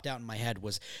that popped out in my head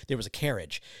was there was a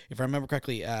carriage. If I remember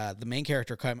correctly, the main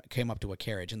character came up to a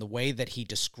carriage, and the way that he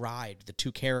described the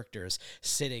two characters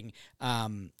sitting,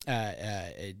 trying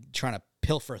to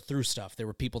pilfer through stuff. There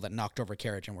were people that knocked over a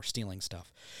carriage and were stealing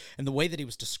stuff. And the way that he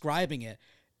was describing it,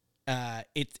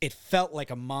 it felt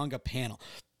like a manga panel.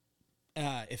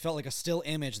 It felt like a still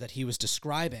image that he was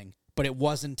describing, but it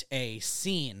wasn't a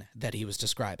scene that he was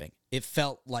describing. It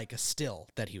felt like a still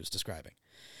that he was describing.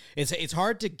 It's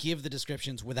hard to give the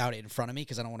descriptions without it in front of me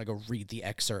because I don't want to go read the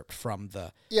excerpt from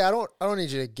the. Yeah, I don't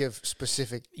need you to give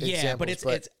specific examples.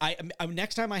 Yeah, but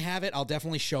next time I have it, I'll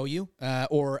definitely show you,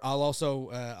 or I'll also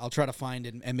I'll try to find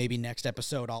it, and maybe next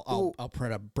episode I'll try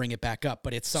to bring it back up.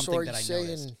 But it's something that I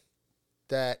noticed.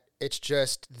 That it's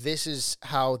just, this is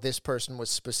how this person was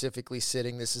specifically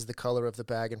sitting. This is the color of the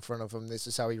bag in front of him. This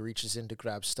is how he reaches in to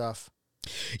grab stuff.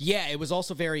 Yeah, it was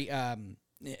also very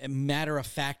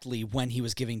matter-of-factly when he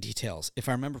was giving details. If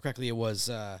I remember correctly, it was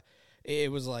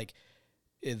like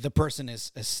the person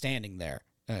is standing there,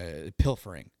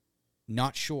 pilfering,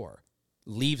 not sure.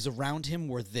 Leaves around him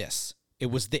were this. It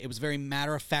was very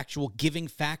matter-of-factual, giving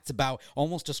facts about,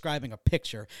 almost describing a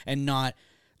picture, and not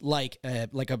like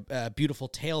a beautiful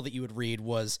tale that you would read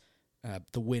was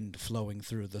the wind flowing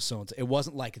through the stones. It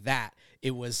wasn't like that.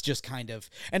 It was just kind of,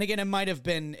 and again, it might have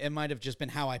just been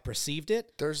how I perceived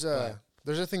it. There's a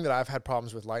thing that I've had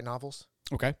problems with light novels.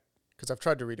 Okay. Because I've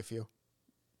tried to read a few.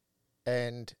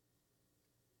 And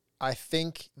I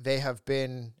think they have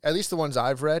been, at least the ones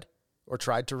I've read, or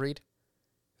tried to read,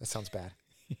 that sounds bad,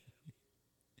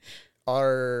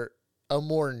 are a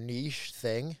more niche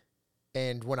thing.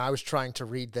 And when I was trying to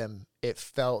read them, it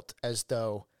felt as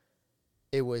though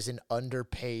it was an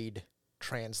underpaid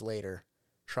translator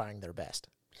trying their best.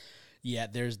 Yeah,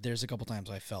 there's a couple times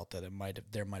I felt that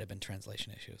there might have been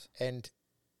translation issues. And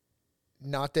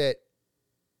not that,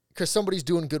 because somebody's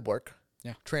doing good work,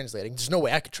 yeah, translating. There's no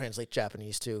way I could translate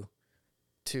Japanese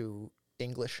to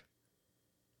English.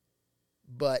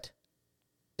 But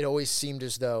it always seemed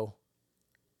as though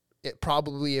it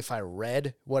probably, if I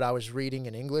read what I was reading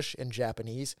in English and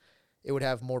Japanese, it would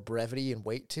have more brevity and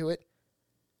weight to it,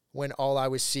 when all I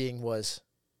was seeing was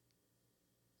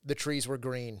the trees were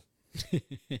green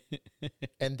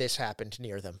and this happened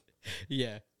near them.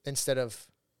 Yeah. Instead of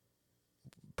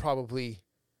probably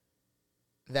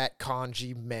that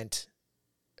kanji meant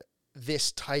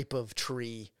this type of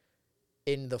tree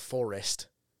in the forest.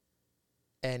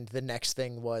 And the next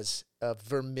thing was a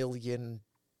vermilion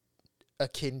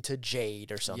akin to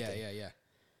jade or something. Yeah.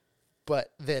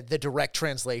 But the direct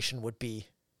translation would be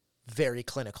very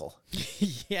clinical.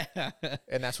 Yeah.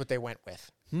 And that's what they went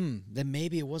with. Then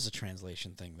maybe it was a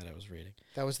translation thing that I was reading.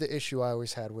 That was the issue I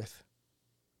always had with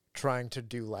trying to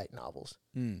do light novels.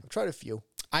 I've tried a few.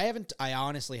 I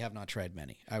honestly have not tried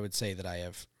many. I would say that I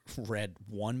have read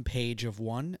one page of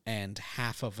one and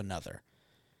half of another.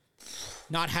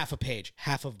 Not half a page,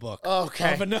 half a book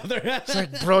of another. It's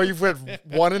like, bro, you've read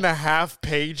 1.5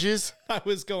 pages? I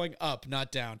was going up,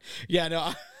 not down. Yeah,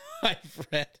 no, I've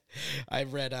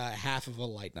read half of a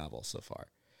light novel so far.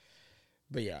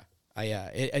 But yeah,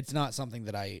 it's not something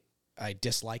that I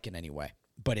dislike in any way,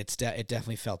 but it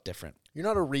definitely felt different. You're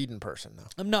not a reading person, though.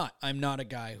 I'm not a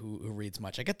guy who reads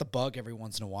much. I get the bug every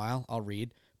once in a while. I'll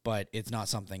read, but it's not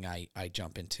something I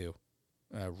jump into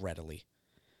readily.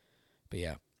 But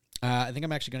yeah. I think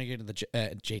I'm actually going to get into the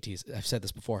JTs. I've said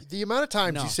this before. The amount of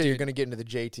times you say you're going to get into the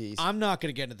JTs. I'm not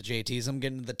going to get into the JTs. I'm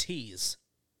getting into the Ts.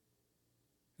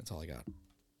 That's all I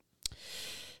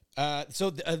got.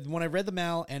 So when I read the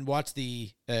Mal and watched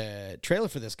the trailer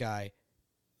for this guy,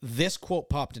 this quote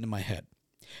popped into my head.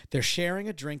 They're sharing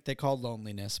a drink they call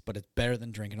loneliness, but it's better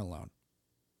than drinking alone.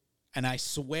 And I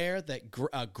swear that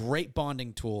a great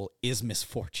bonding tool is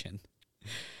misfortune.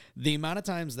 The amount of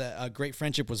times that a great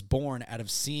friendship was born out of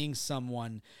seeing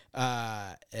someone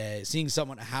how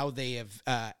they have,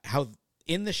 how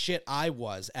in the shit I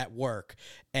was at work,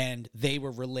 and they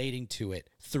were relating to it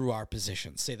through our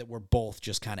positions. Say that we're both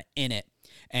just kind of in it,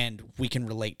 and we can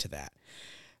relate to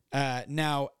that.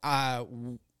 Now,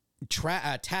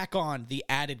 tack on the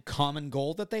added common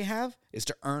goal that they have is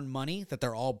to earn money, that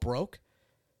they're all broke.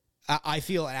 I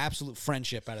feel an absolute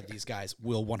friendship out of these guys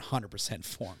will 100%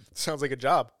 form. Sounds like a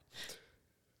job.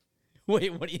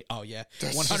 Wait, what do you? Oh yeah,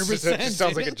 100%.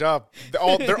 Sounds like a job.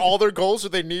 All their goals are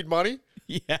they need money.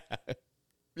 Yeah.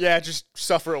 Yeah, just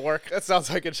suffer at work. That sounds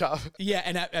like a job. Yeah,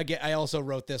 and I also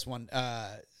wrote this one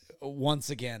once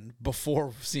again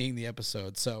before seeing the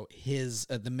episode. So his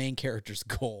the main character's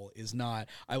goal is not.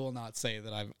 I will not say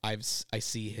that I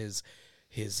see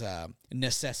his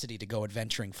necessity to go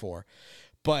adventuring for,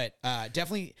 but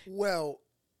definitely. Well,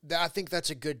 I think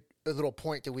that's a good little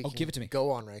point that we can give it to me.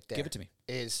 Go on right there. Give it to me.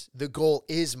 Is the goal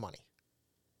is money.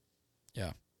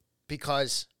 Yeah.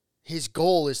 Because his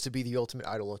goal is to be the ultimate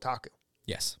idol otaku.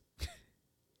 Yes.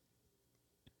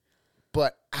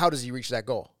 But how does he reach that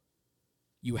goal?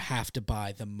 You have to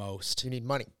buy the most. You need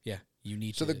money. Yeah. You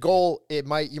need So the goal, you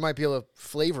might be able to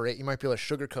flavor it, you might be able to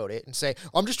sugarcoat it and say,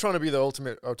 I'm just trying to be the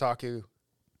ultimate otaku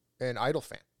and idol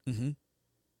fan. Mm-hmm.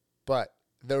 But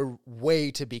the way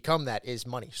to become that is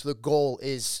money. So the goal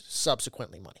is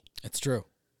subsequently money. It's true.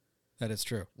 That is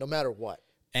true. No matter what.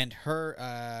 And her,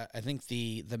 I think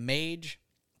the mage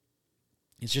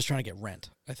is just trying to get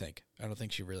rent, I think. I don't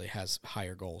think she really has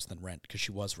higher goals than rent because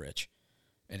she was rich.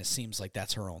 And it seems like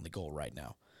that's her only goal right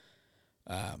now.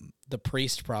 The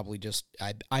priest probably just,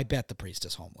 I bet the priest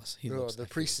is homeless. The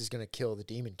priest is going to kill the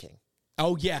Demon King.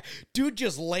 Oh, yeah. Dude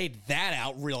just laid that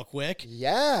out real quick.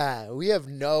 Yeah. We have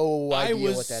no idea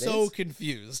what that is. I was so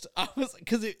confused.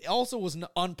 Because it also was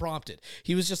unprompted.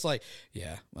 He was just like,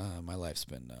 yeah, my life's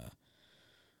been,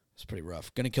 it's pretty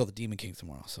rough. Gonna kill the Demon King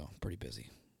tomorrow, so I'm pretty busy.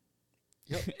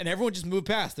 Yep. And everyone just moved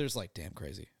past. They're just like, damn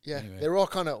crazy. Yeah. Anyway. They were all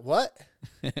kind of, what?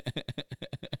 All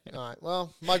right.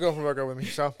 Well, my girlfriend broke up with me,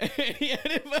 so.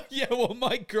 Yeah, well,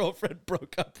 my girlfriend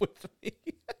broke up with me.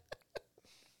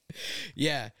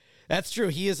 Yeah. That's true.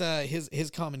 He is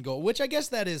his common goal, which I guess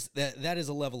that is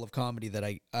a level of comedy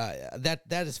that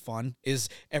that is fun. Is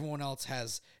everyone else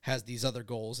has these other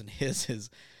goals, and his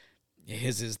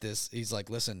is this. He's like,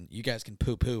 listen, you guys can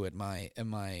poo at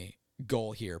my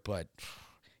goal here, but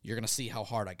you're going to see how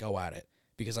hard I go at it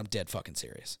because I'm dead fucking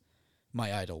serious.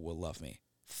 My idol will love me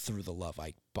through the love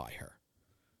I buy her.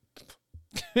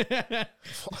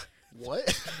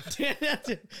 What?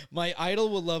 My idol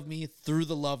will love me through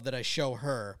the love that I show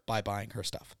her by buying her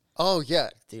stuff. Oh, yeah.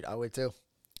 Dude, I would too.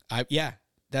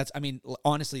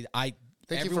 Honestly,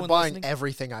 Thank you for buying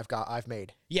everything I've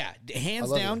made. Yeah,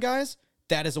 hands down, guys,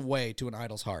 that is a way to an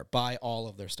idol's heart. Buy all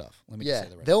of their stuff. Let me just say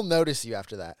that right they'll notice you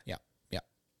after that. Yeah.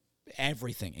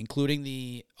 Everything, including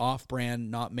the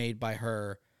off-brand, not made by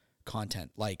her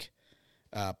content, like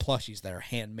plushies that are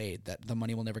handmade, that the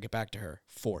money will never get back to her,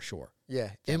 for sure.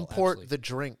 Yeah, import the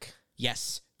drink.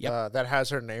 Yes. Yep. That has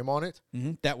her name on it.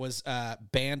 Mm-hmm. That was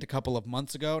banned a couple of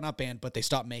months ago. Not banned, but they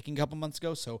stopped making a couple months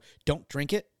ago, so don't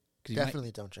drink it.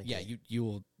 Definitely don't drink it. Yeah, you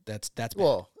will. That's bad.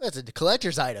 Well, that's a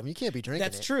collector's item. You can't be drinking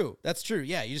it. That's true.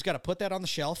 Yeah, you just got to put that on the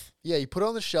shelf. Yeah, you put it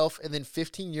on the shelf, and then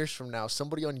 15 years from now,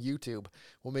 somebody on YouTube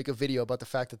will make a video about the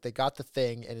fact that they got the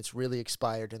thing, and it's really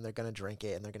expired, and they're going to drink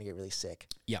it, and they're going to get really sick.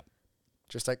 Yep.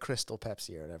 Just like Crystal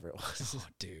Pepsi or whatever it was. Oh,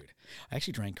 dude. I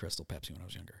actually drank Crystal Pepsi when I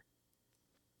was younger.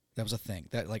 That was a thing.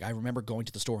 I remember going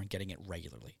to the store and getting it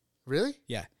regularly. Really?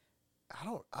 Yeah. I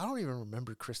don't even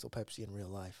remember Crystal Pepsi in real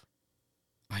life.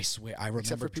 I swear, I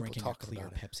remember drinking a clear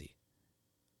Pepsi.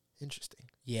 Interesting.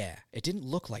 Yeah. It didn't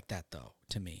look like that, though,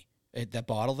 to me. That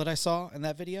bottle that I saw in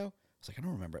that video, I was like, I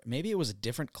don't remember. Maybe it was a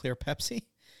different clear Pepsi.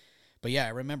 But yeah,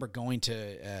 I remember going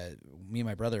to, me and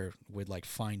my brother would like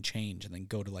find change and then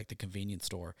go to like the convenience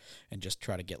store and just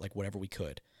try to get like whatever we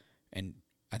could. And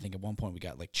I think at one point we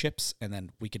got like chips and then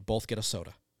we could both get a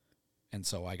soda. And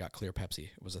so I got clear Pepsi.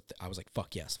 I was like,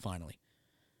 fuck yes, finally.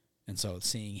 And so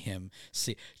seeing him,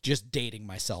 just dating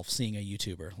myself, seeing a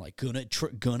YouTuber, like,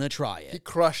 gonna try it. He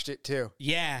crushed it, too.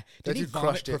 Yeah. Did he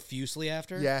vomit profusely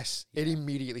after? Yes. Yeah. It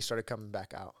immediately started coming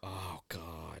back out. Oh,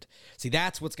 God. See,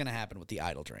 that's what's going to happen with the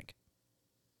idol drink.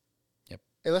 Yep.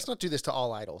 Hey, let's not do this to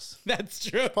all idols. That's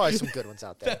true. There's probably some good ones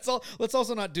out there. That's all. Let's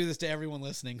also not do this to everyone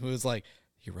listening who is like,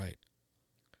 you're right.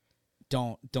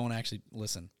 Don't actually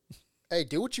listen. Hey,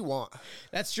 do what you want.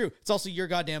 That's true. It's also your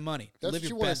goddamn money. That's Live what your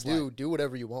you want best to do. life. Do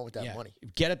whatever you want with that money.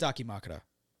 Get a Dakimakura.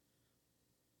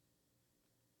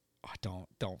 Oh,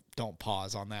 don't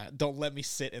pause on that. Don't let me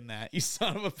sit in that, you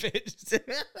son of a bitch.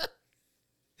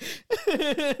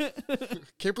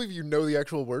 Can't believe you know the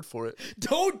actual word for it.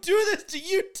 Don't do this to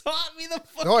you. Taught me the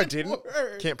fucking No, I didn't.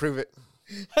 word. Can't prove it.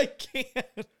 I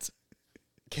can't.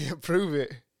 Can't prove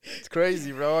it. It's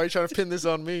crazy, bro. Why are you trying to pin this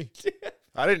on me?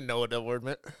 I didn't know what that word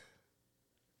meant.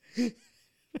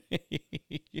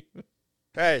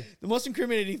 Hey, the most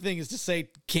incriminating thing is to say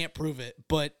can't prove it,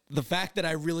 but the fact that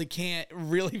I really can't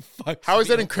really fucks. How is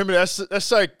that incriminating?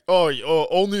 That's like,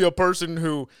 only a person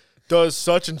who does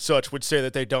such and such would say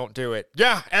that they don't do it.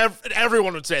 Yeah,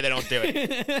 everyone would say they don't do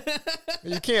it.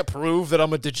 You can't prove that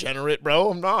I'm a degenerate, bro.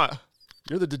 I'm not.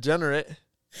 You're the degenerate.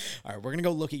 All right, we're gonna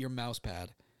go look at your mouse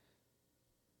pad.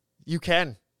 You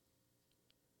can.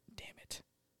 Damn it.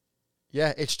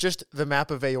 Yeah, it's just the map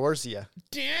of Eorzea.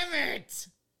 Damn it.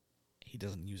 He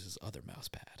doesn't use his other mouse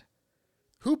pad.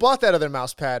 Who bought that other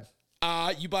mouse pad?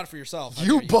 You bought it for yourself.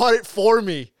 You bought it for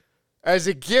me as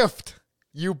a gift.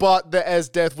 You bought the As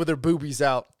Death with her boobies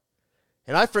out.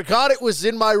 And I forgot it was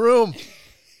in my room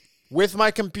with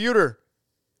my computer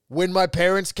when my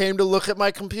parents came to look at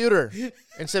my computer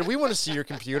and said, we want to see your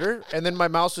computer. And then my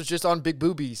mouse was just on big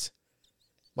boobies.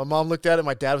 My mom looked at it.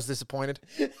 My dad was disappointed.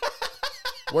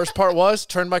 Worst part was,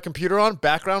 turned my computer on.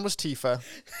 Background was Tifa.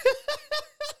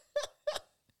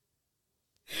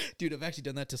 Dude, I've actually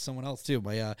done that to someone else too.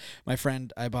 My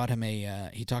friend, I bought him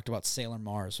he talked about Sailor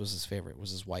Mars was his favorite,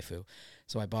 was his waifu.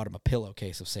 So I bought him a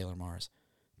pillowcase of Sailor Mars.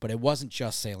 But it wasn't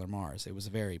just Sailor Mars. It was a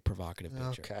very provocative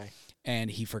picture. Okay. And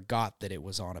he forgot that it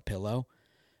was on a pillow.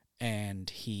 And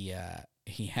he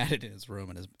had it in his room,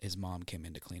 and his mom came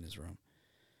in to clean his room.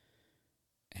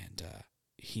 And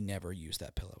he never used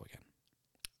that pillow again.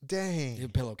 Dang. The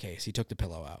pillowcase. He took the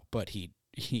pillow out, but he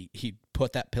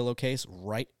put that pillowcase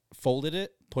right, folded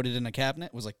it, put it in a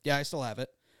cabinet, was like, yeah, I still have it.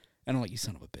 And I'm like, you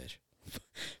son of a bitch.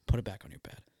 Put it back on your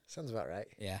bed. Sounds about right.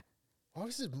 Yeah. Why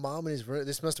was his mom in his room?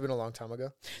 This must have been a long time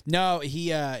ago. No,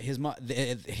 his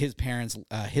parents,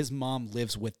 his mom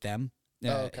lives with them,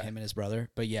 him and his brother.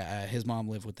 But yeah, his mom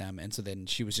lived with them. And so then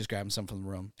she was just grabbing some from the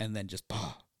room and then just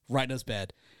right in his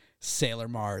bed, Sailor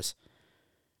Mars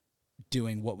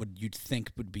doing what you'd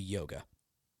think would be yoga.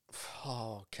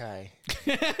 Oh, okay.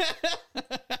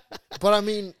 But I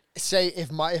mean, say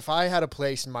if I had a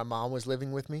place and my mom was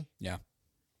living with me, yeah,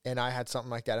 and I had something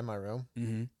like that in my room,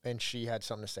 mm-hmm. and she had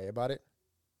something to say about it,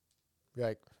 be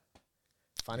like,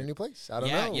 find a new place. I don't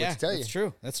know what to tell you. That's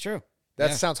true. That's true.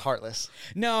 That sounds heartless.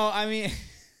 No, I mean,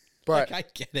 But I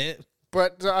get it.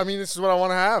 But I mean, this is what I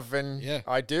want to have, and Yeah.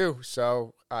 I do.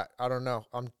 So I don't know.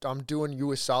 I'm doing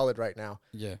you a solid right now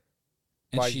Yeah.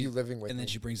 by you living with and me. then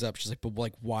she brings up, she's like, but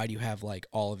like, why do you have like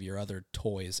all of your other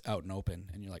toys out and open?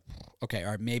 And you're like, okay,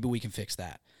 all right, maybe we can fix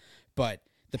that. But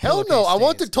the Hell no, I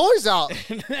want the toys out.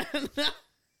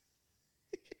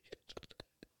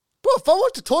 Bro, if I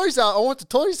want the toys out, I want the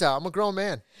toys out. I'm a grown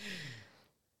man.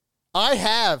 I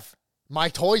have my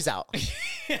toys out.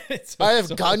 I have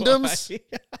Gundams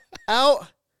out.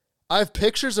 I have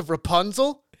pictures of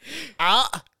Rapunzel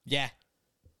out. Yeah.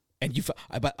 And you've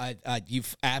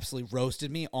absolutely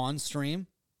roasted me on stream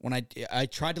when I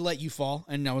tried to let you fall,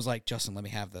 and I was like, Justin, let me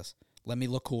have this. Let me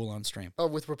look cool on stream. Oh,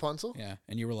 with Rapunzel? Yeah.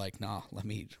 And you were like, nah, let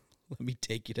me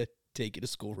take you to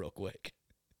school real quick.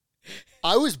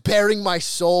 I was bearing my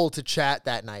soul to chat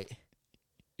that night.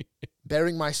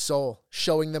 Bearing my soul,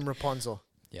 showing them Rapunzel.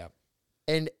 Yeah.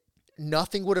 And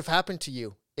nothing would have happened to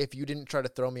you if you didn't try to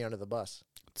throw me under the bus.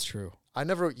 It's true.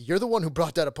 You're the one who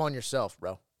brought that upon yourself,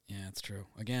 bro. Yeah, it's true.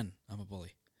 Again, I'm a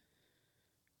bully.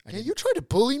 Yeah, you tried to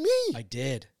bully me. I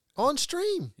did. On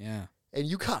stream. Yeah. And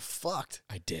you got fucked.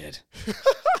 I did.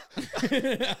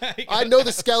 I know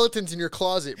the skeletons in your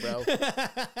closet, bro.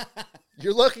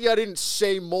 You're lucky I didn't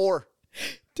say more.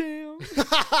 Damn.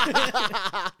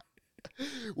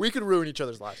 We could ruin each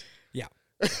other's lives. Yeah.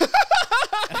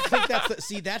 I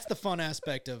think that's the fun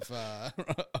aspect of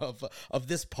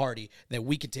this party, that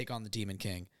we could take on the Demon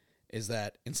King, is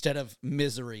that instead of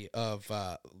misery of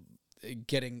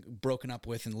getting broken up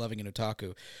with and loving an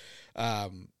otaku,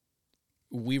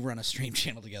 we run a stream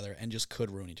channel together and just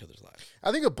could ruin each other's lives.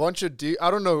 I think a bunch of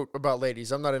I don't know about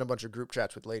ladies. I'm not in a bunch of group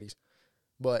chats with ladies,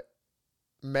 but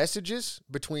messages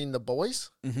between the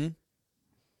boys. Mm-hmm.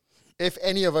 If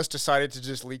any of us decided to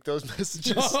just leak those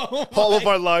messages, all of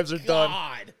our lives are done.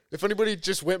 If anybody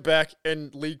just went back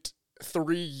and leaked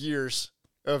 3 years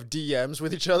of DMs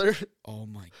with each other, oh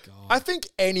my god! I think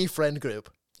any friend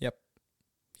group. Yep.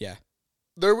 Yeah.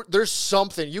 There's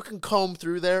something you can comb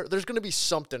through there. There's gonna be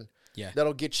something. Yeah.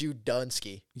 That'll get you done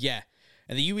ski. Yeah.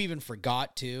 And then you even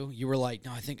forgot to. You were like,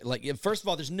 no, I think, like, first of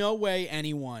all, there's no way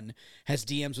anyone has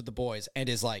DMs with the boys and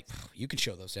is like, you can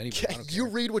show those to anybody. I don't You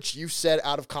care. read what you said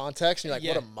out of context, and you're like,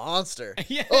 Yeah. what a monster.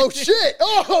 Yeah. Oh, shit.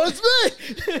 Oh, it's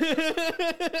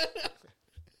me.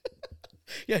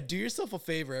 Yeah, do yourself a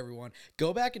favor, everyone.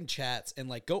 Go back in chats and,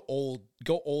 like, go old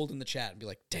in the chat and be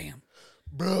like, damn,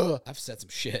 Bruh. I've said some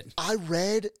shit. I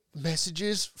read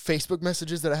messages, Facebook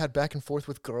messages that I had back and forth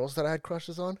with girls that I had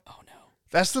crushes on. Oh, no.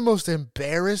 That's the most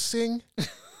embarrassing.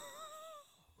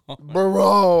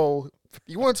 Bro,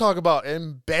 you want to talk about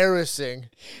embarrassing?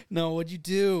 No, what'd you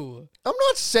do? I'm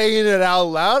not saying it out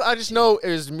loud. I just know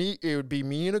it would be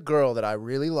me and a girl that I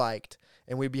really liked,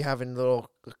 and we'd be having little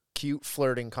cute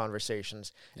flirting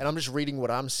conversations, and I'm just reading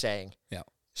what I'm saying. Yeah.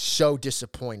 So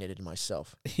disappointed in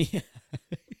myself. Yeah.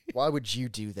 Why would you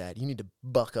do that? You need to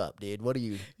buck up, dude. What are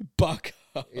you? Buck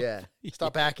up. Yeah.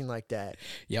 Stop acting like that.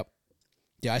 Yep.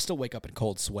 Yeah, I still wake up in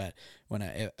cold sweat when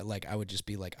I would just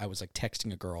be like, I was like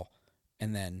texting a girl,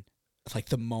 and then like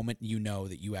the moment you know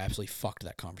that you absolutely fucked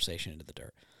that conversation into the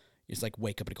dirt, you just like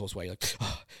wake up in a cold sweat. You're like,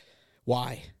 oh,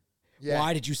 why? Yeah.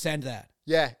 Why did you send that?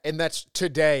 Yeah, and that's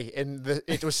today, and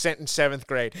it was sent in 7th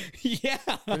grade. Yeah.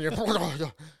 And you're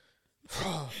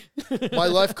my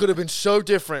life could have been so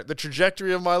different. The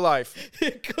trajectory of my life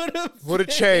would have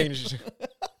changed.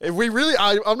 If we really,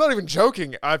 I'm not even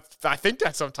joking. I think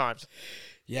that sometimes.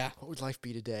 Yeah. What would life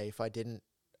be today if I didn't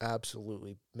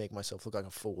absolutely make myself look like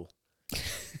a fool?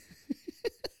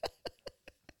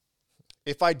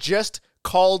 If I just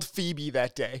called Phoebe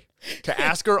that day to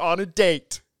ask her on a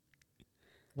date,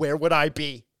 where would I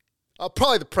be?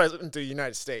 Probably the president of the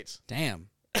United States. Damn.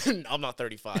 I'm not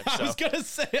 35, so. I was going to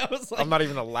say, I'm not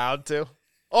even allowed to.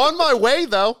 On my way,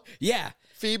 though. Yeah.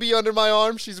 Phoebe under my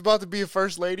arm. She's about to be a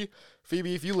first lady.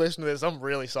 Phoebe, if you listen to this, I'm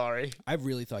really sorry. I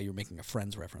really thought you were making a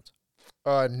Friends reference.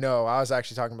 No, I was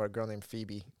actually talking about a girl named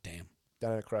Phoebe. Damn. That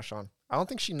I had a crush on. I don't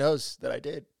think she knows that I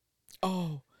did.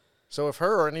 Oh. So if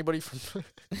her or anybody from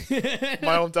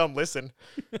my hometown listen.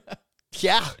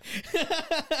 Yeah.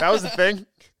 That was the thing.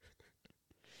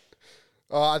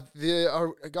 I think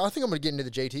I'm going to get into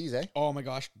the JTs, eh? Oh, my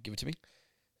gosh. Give it to me.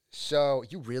 So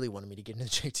you really wanted me to get into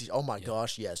the JTs. Oh, my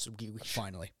gosh, yes.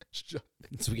 Finally. So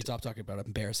we can stop talking about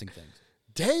embarrassing things.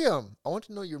 Damn. I want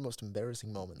to know your most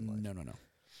embarrassing moment in life. No.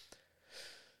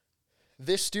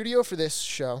 This studio for this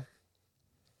show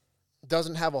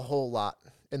doesn't have a whole lot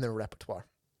in their repertoire.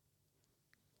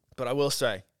 But I will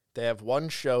say, they have one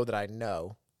show that I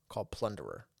know called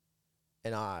Plunderer.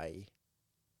 And I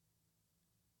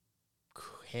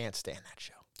can't stand that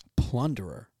show.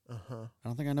 Plunderer? Uh-huh. I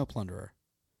don't think I know Plunderer.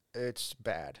 It's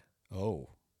bad. Oh.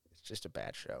 It's just a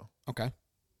bad show. Okay.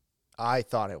 I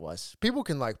thought it was. People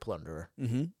can like Plunderer.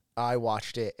 Mm-hmm. I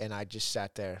watched it, and I just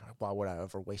sat there. Why would I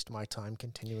ever waste my time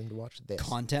continuing to watch this?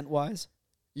 Content-wise?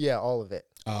 Yeah, all of it.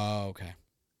 Oh, okay.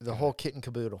 The whole kit and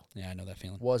caboodle. Yeah, I know that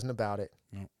feeling. Wasn't about it.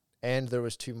 No. And there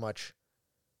was too much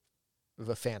of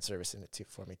a fan service in it too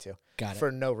for me too. Got it.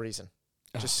 For no reason.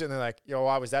 Just sitting there like, yo,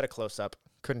 why was that a close up?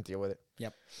 Couldn't deal with it.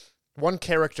 Yep. One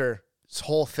character's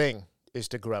whole thing is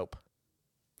to grope.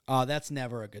 Oh, that's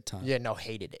never a good time. Yeah, no,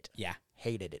 hated it. Yeah.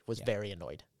 Hated it. Was very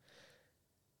annoyed.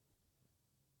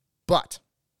 But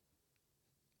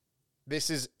this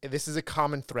is a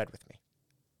common thread with me.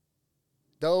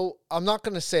 Though I'm not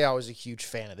going to say I was a huge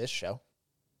fan of this show,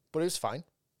 but it was fine.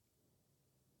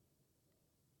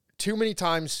 Too many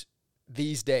times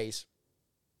these days,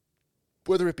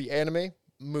 whether it be anime,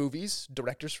 movies,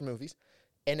 directors for movies,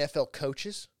 NFL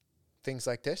coaches, things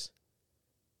like this,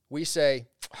 we say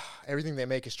everything they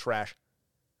make is trash.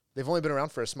 They've only been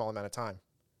around for a small amount of time.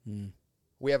 Mm.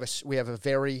 We have a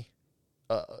very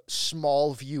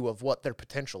small view of what their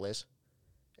potential is,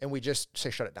 and we just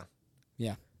say shut it down.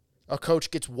 Yeah. A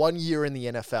coach gets 1 year in the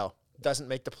NFL, doesn't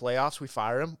make the playoffs, we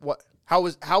fire him. What? How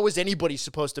is anybody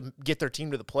supposed to get their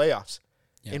team to the playoffs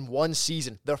in one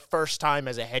season, their first time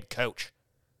as a head coach?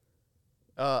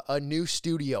 A new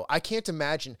studio. I can't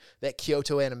imagine that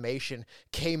Kyoto Animation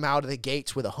came out of the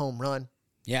gates with a home run.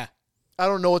 Yeah. I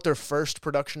don't know what their first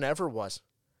production ever was.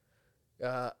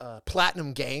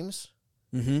 Platinum Games.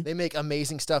 Mm-hmm. They make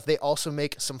amazing stuff. They also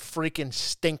make some freaking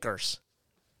stinkers,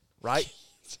 right?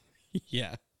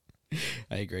 Yeah.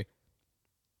 I agree.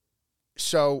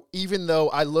 So even though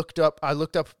I looked up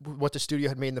what the studio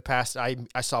had made in the past, I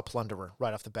saw Plunderer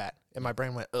right off the bat, and my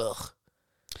brain went, ugh.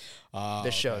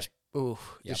 This show's,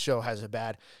 this show has a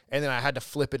bad. And then I had to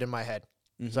flip it in my head.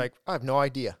 Mm-hmm. It's like, I have no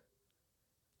idea.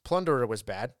 Plunderer was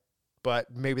bad, but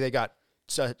maybe they got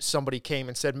somebody came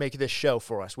and said, make this show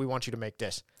for us. We want you to make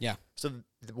this. Yeah. So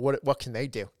what can they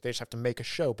do? They just have to make a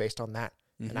show based on that,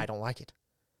 Mm-hmm. and I don't like it.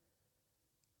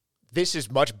 This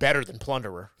is much better than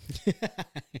Plunderer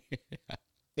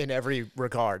in every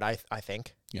regard, I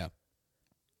think. Yeah.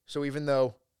 So even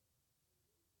though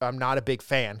I'm not a big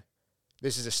fan,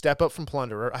 this is a step up from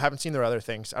Plunderer. I haven't seen their other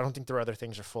things. I don't think their other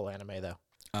things are full anime, though.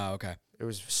 Oh, okay. It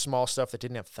was small stuff that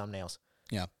didn't have thumbnails.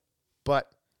 Yeah.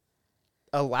 But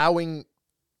allowing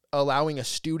a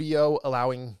studio,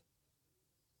 allowing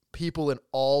people in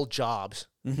all jobs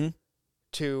Mm-hmm.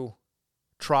 to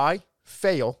try,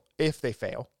 fail, if they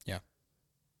fail. Yeah.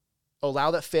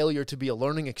 Allow that failure to be a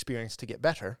learning experience to get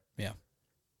better. Yeah.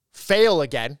 Fail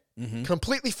again, Mm-hmm.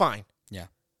 completely fine. Yeah.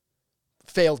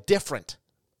 Fail different.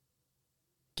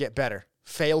 Get better.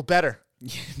 Fail better.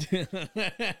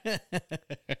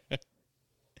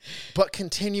 But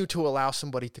continue to allow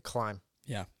somebody to climb.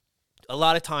 Yeah. A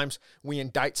lot of times we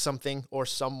indict something or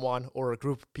someone or a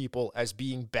group of people as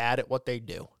being bad at what they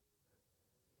do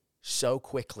so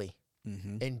quickly,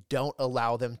 Mm-hmm. and don't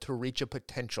allow them to reach a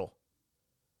potential.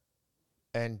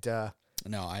 And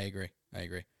No, I agree.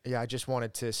 yeah, I just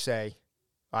wanted to say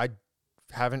I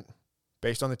haven't,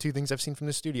 based on the two things I've seen from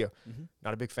the studio, Mm-hmm.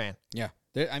 not a big fan. Yeah.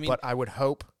 But I would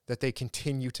hope that they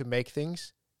continue to make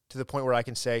things to the point where I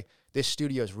can say this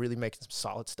studio is really making some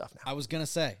solid stuff now. I was gonna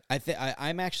say,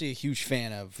 I'm actually a huge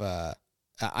fan of.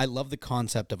 I love the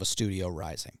concept of a studio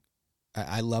rising.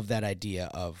 I love that idea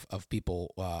of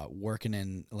people working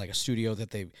in like a studio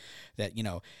that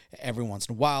every once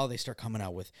in a while they start coming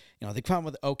out with, they come out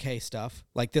with okay stuff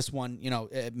like this one.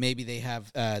 Maybe they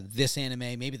have this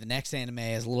anime, maybe the next anime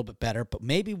is a little bit better, but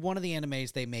maybe one of the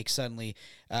animes they make suddenly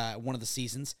one of the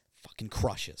seasons fucking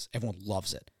crushes. Everyone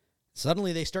loves it.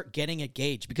 Suddenly they start getting a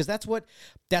gauge because that's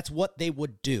what they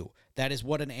would do. That is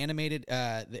what an animated,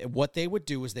 what they would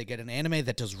do is they get an anime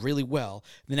that does really well.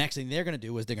 The next thing they're going to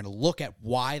do is they're going to look at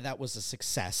why that was a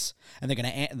success, and they're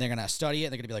going to study it.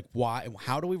 And they're going to be like, why?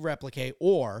 How do we replicate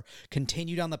or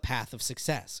continue down the path of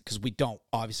success? Because we don't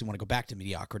obviously want to go back to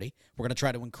mediocrity. We're going to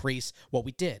try to increase what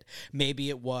we did. Maybe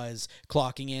it was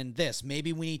clocking in this.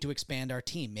 Maybe we need to expand our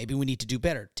team. Maybe we need to do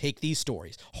better. Take these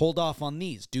stories. Hold off on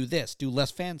these. Do this. Do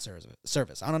less fan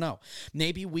service. I don't know.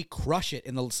 Maybe we crush it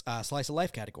in the slice of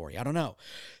life category. I don't know.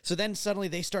 So then suddenly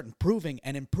they start improving,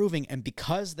 and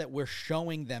because that we're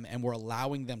showing them and we're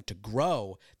allowing them to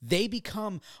grow, they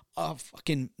become a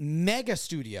fucking mega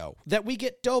studio that we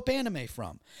get dope anime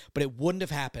from. But it wouldn't have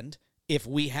happened if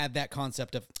we had that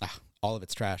concept of all of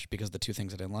it's trash because of the two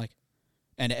things I didn't like.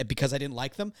 And because I didn't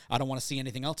like them, I don't want to see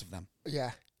anything else of them.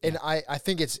 Yeah. And I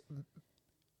think it's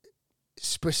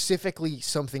specifically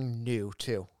something new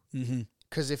too. Mm-hmm.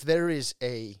 Because if there is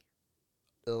a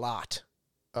lot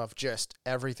of just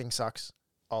everything sucks,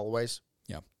 always.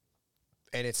 Yeah.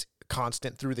 And it's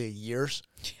constant through the years.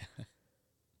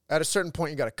 At a certain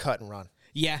point, you got to cut and run.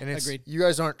 Yeah, And agreed. You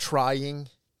guys aren't trying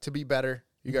to be better.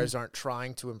 You guys aren't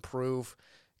trying to improve,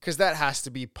 because that has to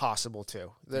be possible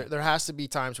too. There has to be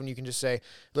times when you can just say,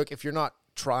 look, if you're not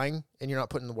trying and you're not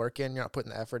putting the work in, you're not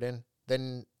putting the effort in,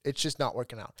 then it's just not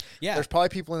working out. Yeah. There's probably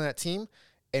people in that team,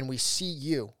 and we see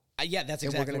you. Yeah, that's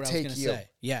exactly what I was going to say.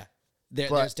 Yeah.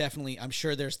 There's definitely, I'm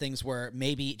sure there's things where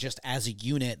maybe just as a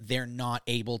unit, they're not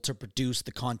able to produce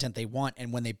the content they want.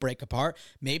 And when they break apart,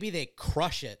 maybe they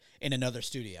crush it in another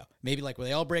studio. Maybe like where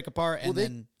they all break apart and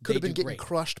then could have they been do getting great.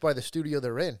 crushed by the studio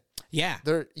they're in. Yeah.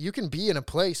 You can be in a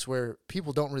place where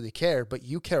people don't really care, but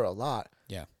you care a lot.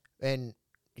 Yeah. And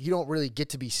you don't really get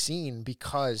to be seen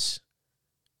because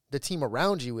the team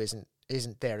around you isn't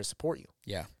there to support you.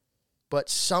 Yeah. But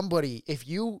somebody,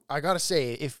 I got to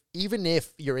say, even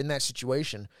if you're in that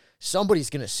situation, somebody's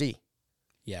going to see.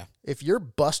 Yeah. If you're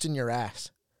busting your ass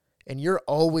and you're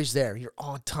always there, you're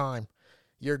on time,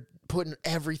 you're putting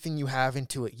everything you have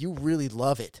into it, you really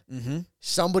love it,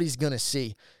 somebody's going to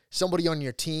see. Somebody on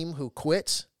your team who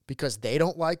quits because they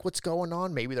don't like what's going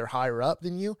on, maybe they're higher up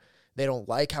than you, they don't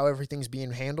like how everything's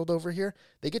being handled over here,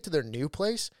 they get to their new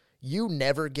place, you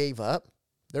never gave up,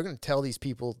 they're going to tell these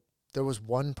people, there was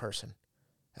one person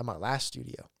at my last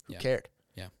studio who cared.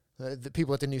 Yeah. The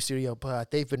people at the new studio,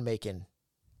 but they've been making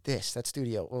that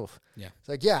studio. Oof. Yeah. It's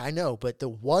like, yeah, I know, but the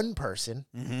one person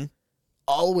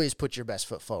always put your best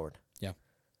foot forward. Yeah.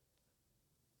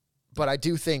 But I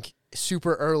do think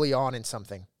super early on in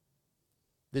something,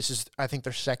 this is, I think,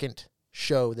 their second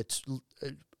show that's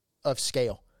of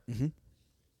scale.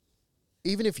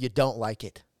 Even if you don't like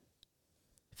it,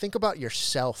 think about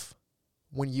yourself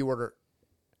when you were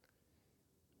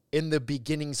in the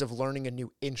beginnings of learning a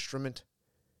new instrument,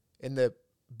 in the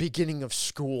beginning of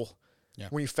school,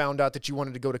 when you found out that you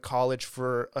wanted to go to college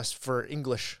for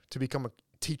English to become a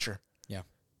teacher. Yeah.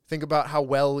 Think about how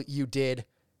well you did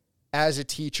as a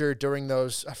teacher during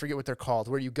those, I forget what they're called,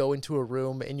 where you go into a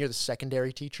room and you're the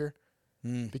secondary teacher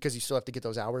because you still have to get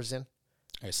those hours in.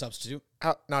 A substitute?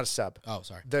 Not a sub. Oh,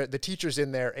 sorry. The teacher's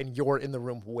in there and you're in the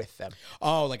room with them.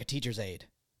 Oh, like a teacher's aide.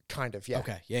 Kind of, yeah.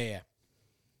 Okay. Yeah.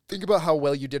 Think about how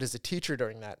well you did as a teacher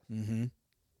during that.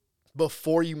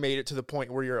 Before you made it to the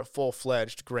point where you're a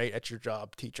full-fledged, great at your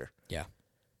job teacher. Yeah.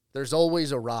 There's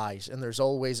always a rise, and there's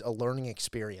always a learning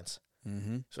experience.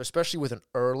 So especially with an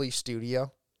early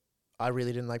studio, I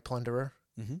really didn't like Plunderer.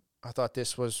 I thought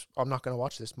this was, I'm not going to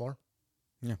watch this more.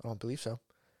 Yeah. I don't believe so.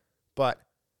 But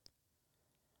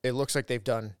it looks like they've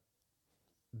done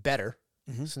better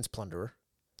since Plunderer.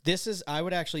 This is, I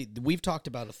would actually, we've talked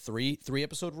about a three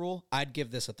episode rule. I'd give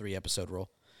this a 3 episode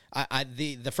rule.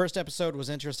 The first episode was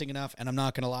interesting enough, and I'm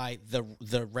not gonna lie,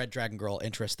 the Red Dragon Girl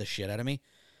interests the shit out of me,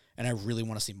 and I really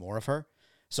want to see more of her.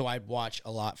 So I'd watch a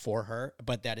lot for her,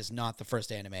 but that is not the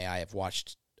first anime I have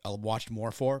watched. I'll watched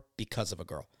more for because of a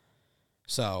girl.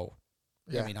 So,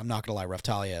 I mean, I'm not gonna lie,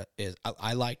 Raphtalia is.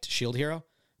 I liked Shield Hero,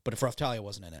 but if Raphtalia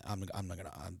wasn't in it,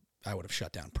 I would have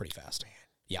shut down pretty fast. Man.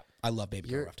 Yeah, I love Baby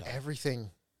Girl Raphtalia. Everything.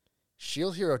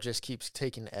 Shield Hero just keeps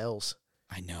taking L's.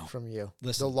 I know. From you.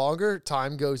 Listen. The longer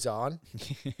time goes on,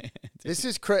 this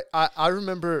is I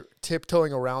remember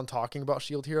tiptoeing around talking about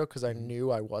Shield Hero because I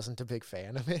knew I wasn't a big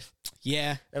fan of it.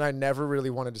 Yeah. And I never really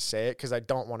wanted to say it because I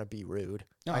don't want to be rude.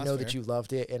 No, I know that you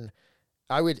loved it, and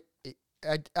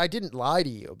I didn't lie to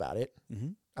you about it.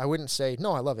 I wouldn't say,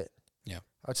 no, I love it. Yeah.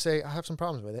 I'd say, I have some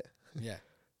problems with it. Yeah.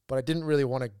 But I didn't really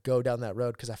want to go down that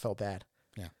road because I felt bad.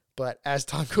 Yeah. But as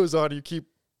time goes on, you keep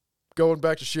going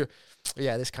back to Shield.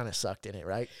 Yeah, this kind of sucked in it,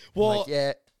 right? Well,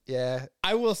 like, yeah.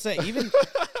 I will say, even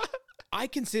I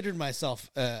considered myself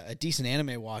a decent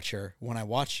anime watcher when I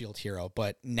watched Shield Hero,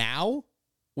 but now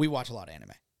we watch a lot of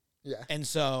anime. Yeah. And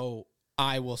so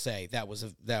I will say that was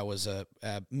a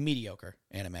mediocre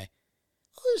anime.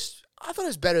 I thought it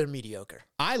was better than mediocre.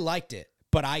 I liked it,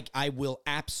 but I will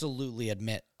absolutely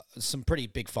admit some pretty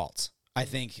big faults. I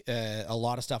think a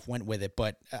lot of stuff went with it,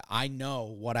 but I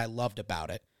know what I loved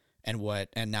about it.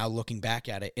 And now looking back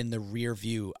at it in the rear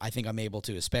view, I think I'm able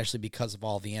to, especially because of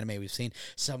all the anime we've seen,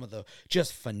 some of the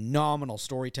just phenomenal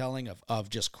storytelling of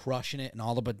just crushing it and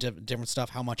all the different stuff,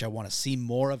 how much I want to see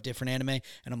more of different anime.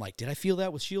 And I'm like, did I feel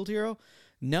that with Shield Hero?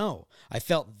 No, I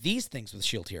felt these things with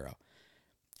Shield Hero.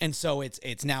 And so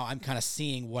it's now I'm kind of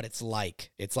seeing what it's like.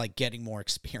 It's like getting more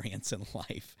experience in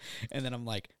life. And then I'm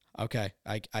like, okay,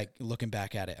 I looking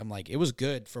back at it, I'm like, it was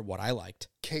good for what I liked.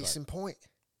 Case in point.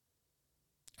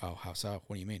 Oh, how so?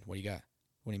 What do you mean? What do you got?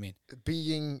 What do you mean?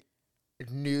 Being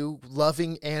new,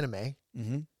 loving anime,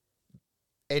 Mm-hmm.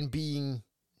 and being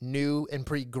new and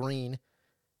pretty green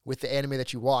with the anime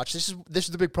that you watch. This is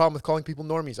the big problem with calling people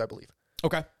normies, I believe.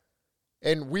 Okay.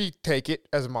 And we take it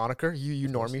as a moniker, you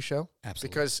normie show. Absolutely.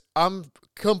 Because I'm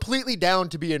completely down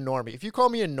to be a normie. If you call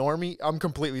me a normie, I'm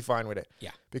completely fine with it.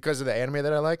 Yeah. Because of the anime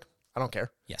that I like, I don't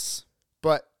care. Yes.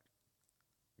 But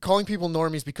calling people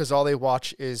normies because all they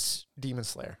watch is Demon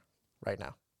Slayer right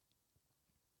now.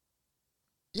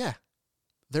 Yeah.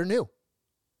 They're new.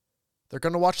 They're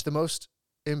going to watch the most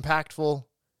impactful,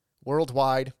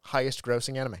 worldwide, highest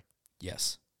grossing anime.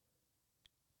 Yes.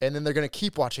 And then they're going to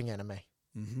keep watching anime.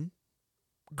 Mm-hmm.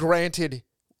 Granted,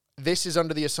 this is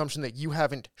under the assumption that you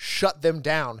haven't shut them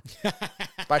down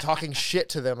by talking shit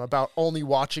to them about only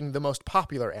watching the most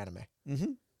popular anime.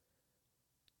 Mm-hmm.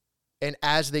 And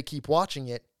as they keep watching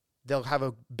it, they'll have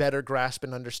a better grasp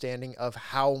and understanding of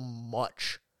how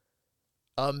much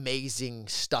amazing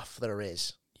stuff there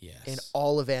is in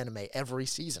all of anime every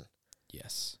season.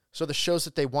 Yes. So the shows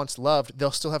that they once loved,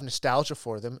 they'll still have nostalgia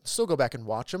for them, still go back and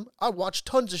watch them. I watch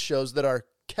tons of shows that are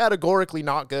categorically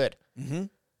not good. Mm-hmm.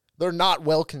 They're not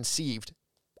well conceived.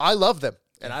 I love them,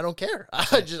 and I don't care.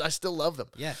 I still love them.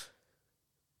 Yeah.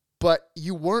 But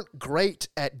you weren't great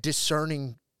at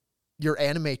discerning your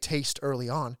anime taste early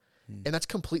on, and that's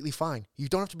completely fine. You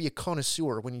don't have to be a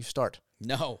connoisseur when you start.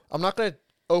 No. I'm not going to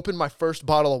open my first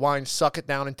bottle of wine, suck it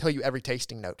down, and tell you every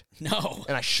tasting note. No.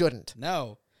 And I shouldn't.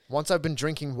 No. Once I've been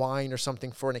drinking wine or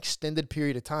something for an extended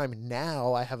period of time,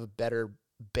 now I have a better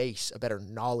base, a better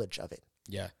knowledge of it.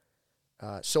 Yeah.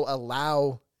 So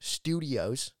allow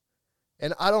studios,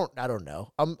 and I don't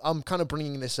know. I'm kind of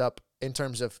bringing this up in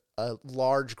terms of a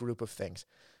large group of things.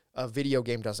 A video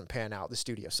game doesn't pan out, the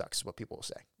studio sucks, is what people will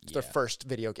say. It's their first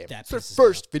video game. It's their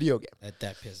first video game. That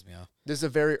pisses me off. This is a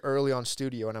very early on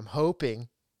studio, and I'm hoping,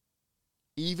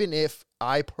 even if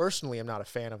I personally am not a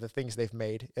fan of the things they've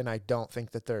made, and I don't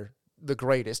think that they're the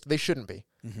greatest, they shouldn't be.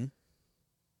 Mm-hmm.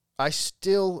 I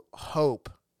still hope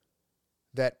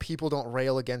that people don't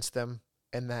rail against them,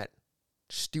 and that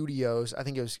studios, I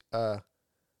think it was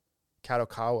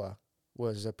Kadokawa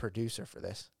was a producer for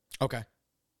this. Okay.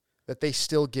 That they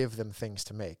still give them things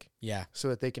to make. Yeah. So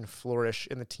that they can flourish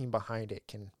and the team behind it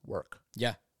can work.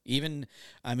 Yeah. Even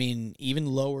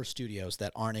lower studios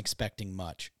that aren't expecting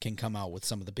much can come out with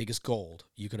some of the biggest gold.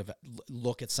 You could have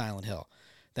look at Silent Hill.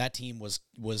 That team was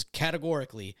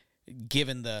categorically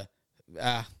given the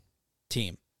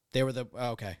team. They were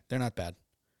they're not bad.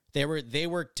 They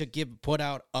were to put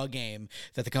out a game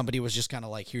that the company was just kind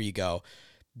of like, here you go.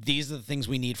 These are the things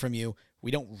we need from you.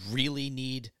 We don't really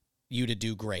need you to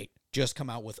do great. Just come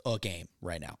out with a game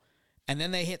right now. And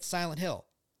then they hit Silent Hill.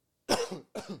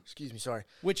 Excuse me, sorry.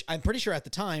 Which I'm pretty sure at the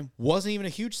time wasn't even a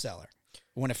huge seller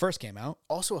when it first came out.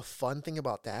 Also, a fun thing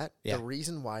about that, the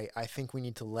reason why I think we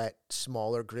need to let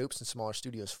smaller groups and smaller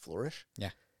studios flourish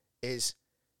is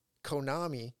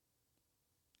Konami.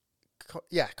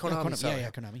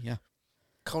 Konami.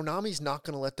 Konami's not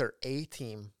going to let their A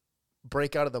team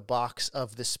break out of the box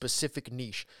of the specific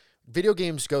niche. Video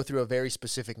games go through a very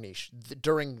specific niche.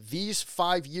 During these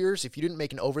 5 years, if you didn't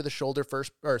make an over-the-shoulder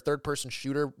first or third-person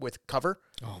shooter with cover,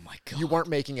 oh my god, you weren't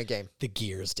making a game. The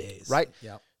Gears days, right?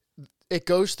 Yeah. It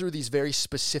goes through these very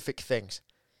specific things.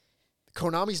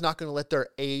 Konami's not going to let their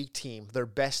A team, their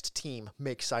best team,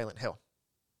 make Silent Hill.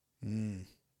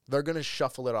 They're going to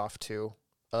shuffle it off to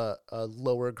a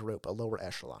lower group, a lower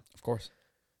echelon. Of course.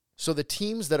 So the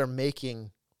teams that are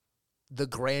making the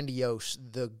grandiose,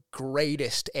 the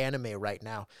greatest anime right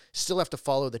now still have to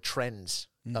follow the trends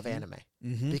of anime.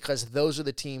 Mm-hmm. Because those are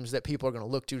the teams that people are going to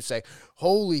look to say,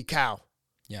 holy cow.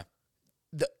 Yeah.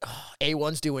 The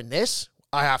A1's doing this.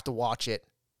 I have to watch it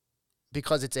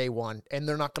because it's A1. And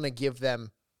they're not going to give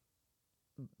them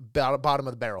bottom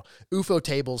of the barrel. UFO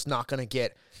Table's not going to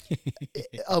get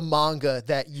a manga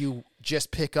that you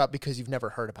just pick up because you've never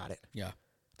heard about it. Yeah.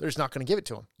 They're just not going to give it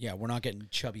to them. Yeah, we're not getting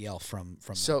Chubby Elf from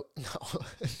So, no.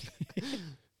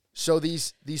 So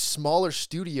these smaller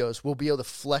studios will be able to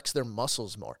flex their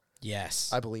muscles more. Yes.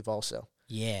 I believe also.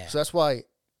 Yeah. So that's why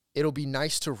it'll be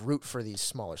nice to root for these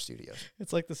smaller studios.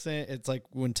 It's like it's like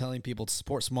when telling people to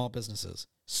support small businesses.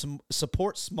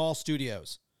 Support small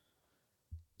studios.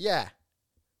 Yeah.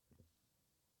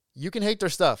 You can hate their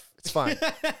stuff. It's fine.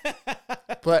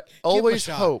 But always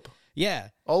hope. Yeah.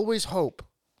 Always hope.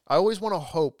 I always want to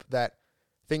hope that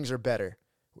things are better.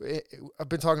 I've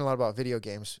been talking a lot about video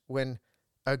games. When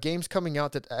a game's coming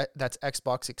out that's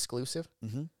Xbox exclusive,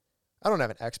 I don't have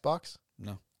an Xbox.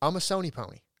 No. I'm a Sony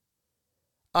pony.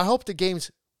 I hope the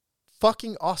game's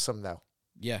fucking awesome, though.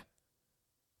 Yeah.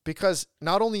 Because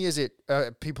not only is it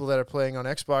people that are playing on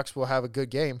Xbox will have a good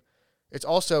game, it's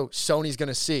also Sony's going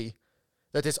to see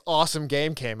that this awesome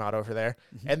game came out over there,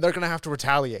 and they're going to have to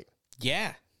retaliate.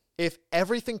 Yeah. if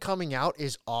everything coming out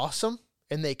is awesome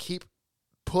and they keep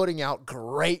putting out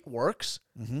great works,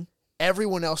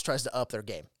 everyone else tries to up their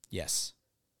game. Yes.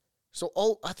 So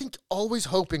I think always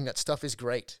hoping that stuff is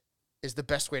great is the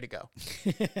best way to go.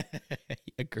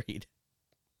 Agreed.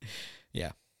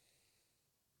 Yeah.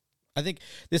 I think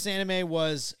this anime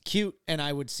was cute, and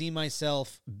I would see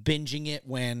myself binging it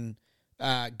when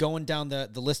going down the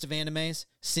list of animes,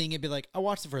 seeing it, be like, I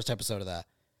watched the first episode of that.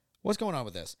 What's going on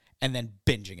with this? And then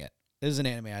binging it. This is an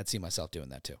anime I'd see myself doing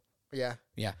that too. Yeah.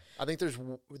 Yeah. I think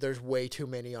there's way too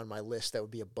many on my list that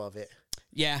would be above it.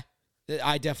 Yeah.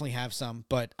 I definitely have some,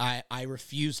 but I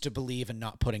refuse to believe in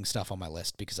not putting stuff on my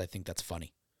list because I think that's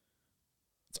funny.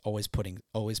 It's always putting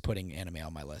anime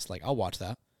on my list. Like, I'll watch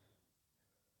that.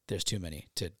 There's too many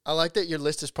to. I like that your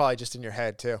list is probably just in your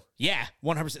head too. Yeah,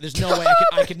 100%. There's no way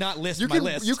I could not list my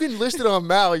list. You can list it on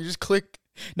Mal. You just click.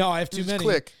 No, I have too many.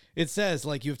 Click. It says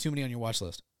like you have too many on your watch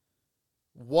list.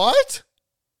 What?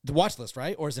 The watch list,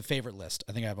 right? Or is it favorite list?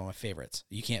 I think I have on my favorites.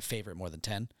 You can't favorite more than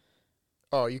 10.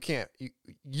 Oh, you can't.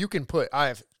 You can put. I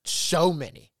have so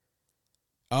many.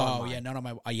 Oh yeah, none of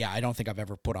my. Yeah, I don't think I've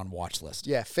ever put on watch list.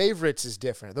 Yeah, favorites is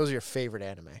different. Those are your favorite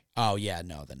anime. Oh yeah,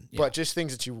 no then. Yeah. But just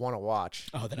things that you want to watch.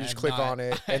 Oh, then you I just have click not, on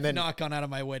it, I and then have not gone out of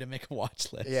my way to make a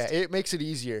watch list. Yeah, it makes it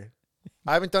easier.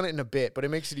 I haven't done it in a bit, but it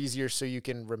makes it easier so you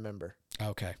can remember.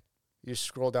 Okay. You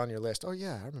scroll down your list. Oh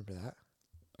yeah, I remember that.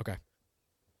 Okay.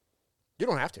 You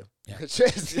don't have to. Yeah.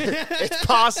 It's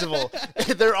possible.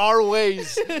 There are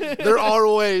ways. There are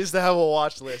ways to have a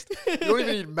watch list. You don't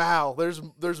even need Mal.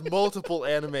 There's multiple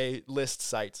anime list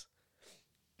sites.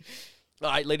 All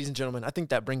right, ladies and gentlemen, I think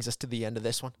that brings us to the end of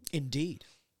this one. Indeed.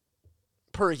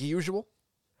 Per usual,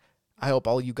 I hope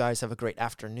all you guys have a great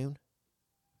afternoon,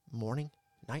 morning,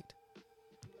 night,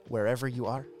 wherever you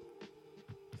are.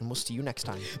 And we'll see you next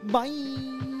time.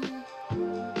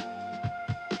 Bye.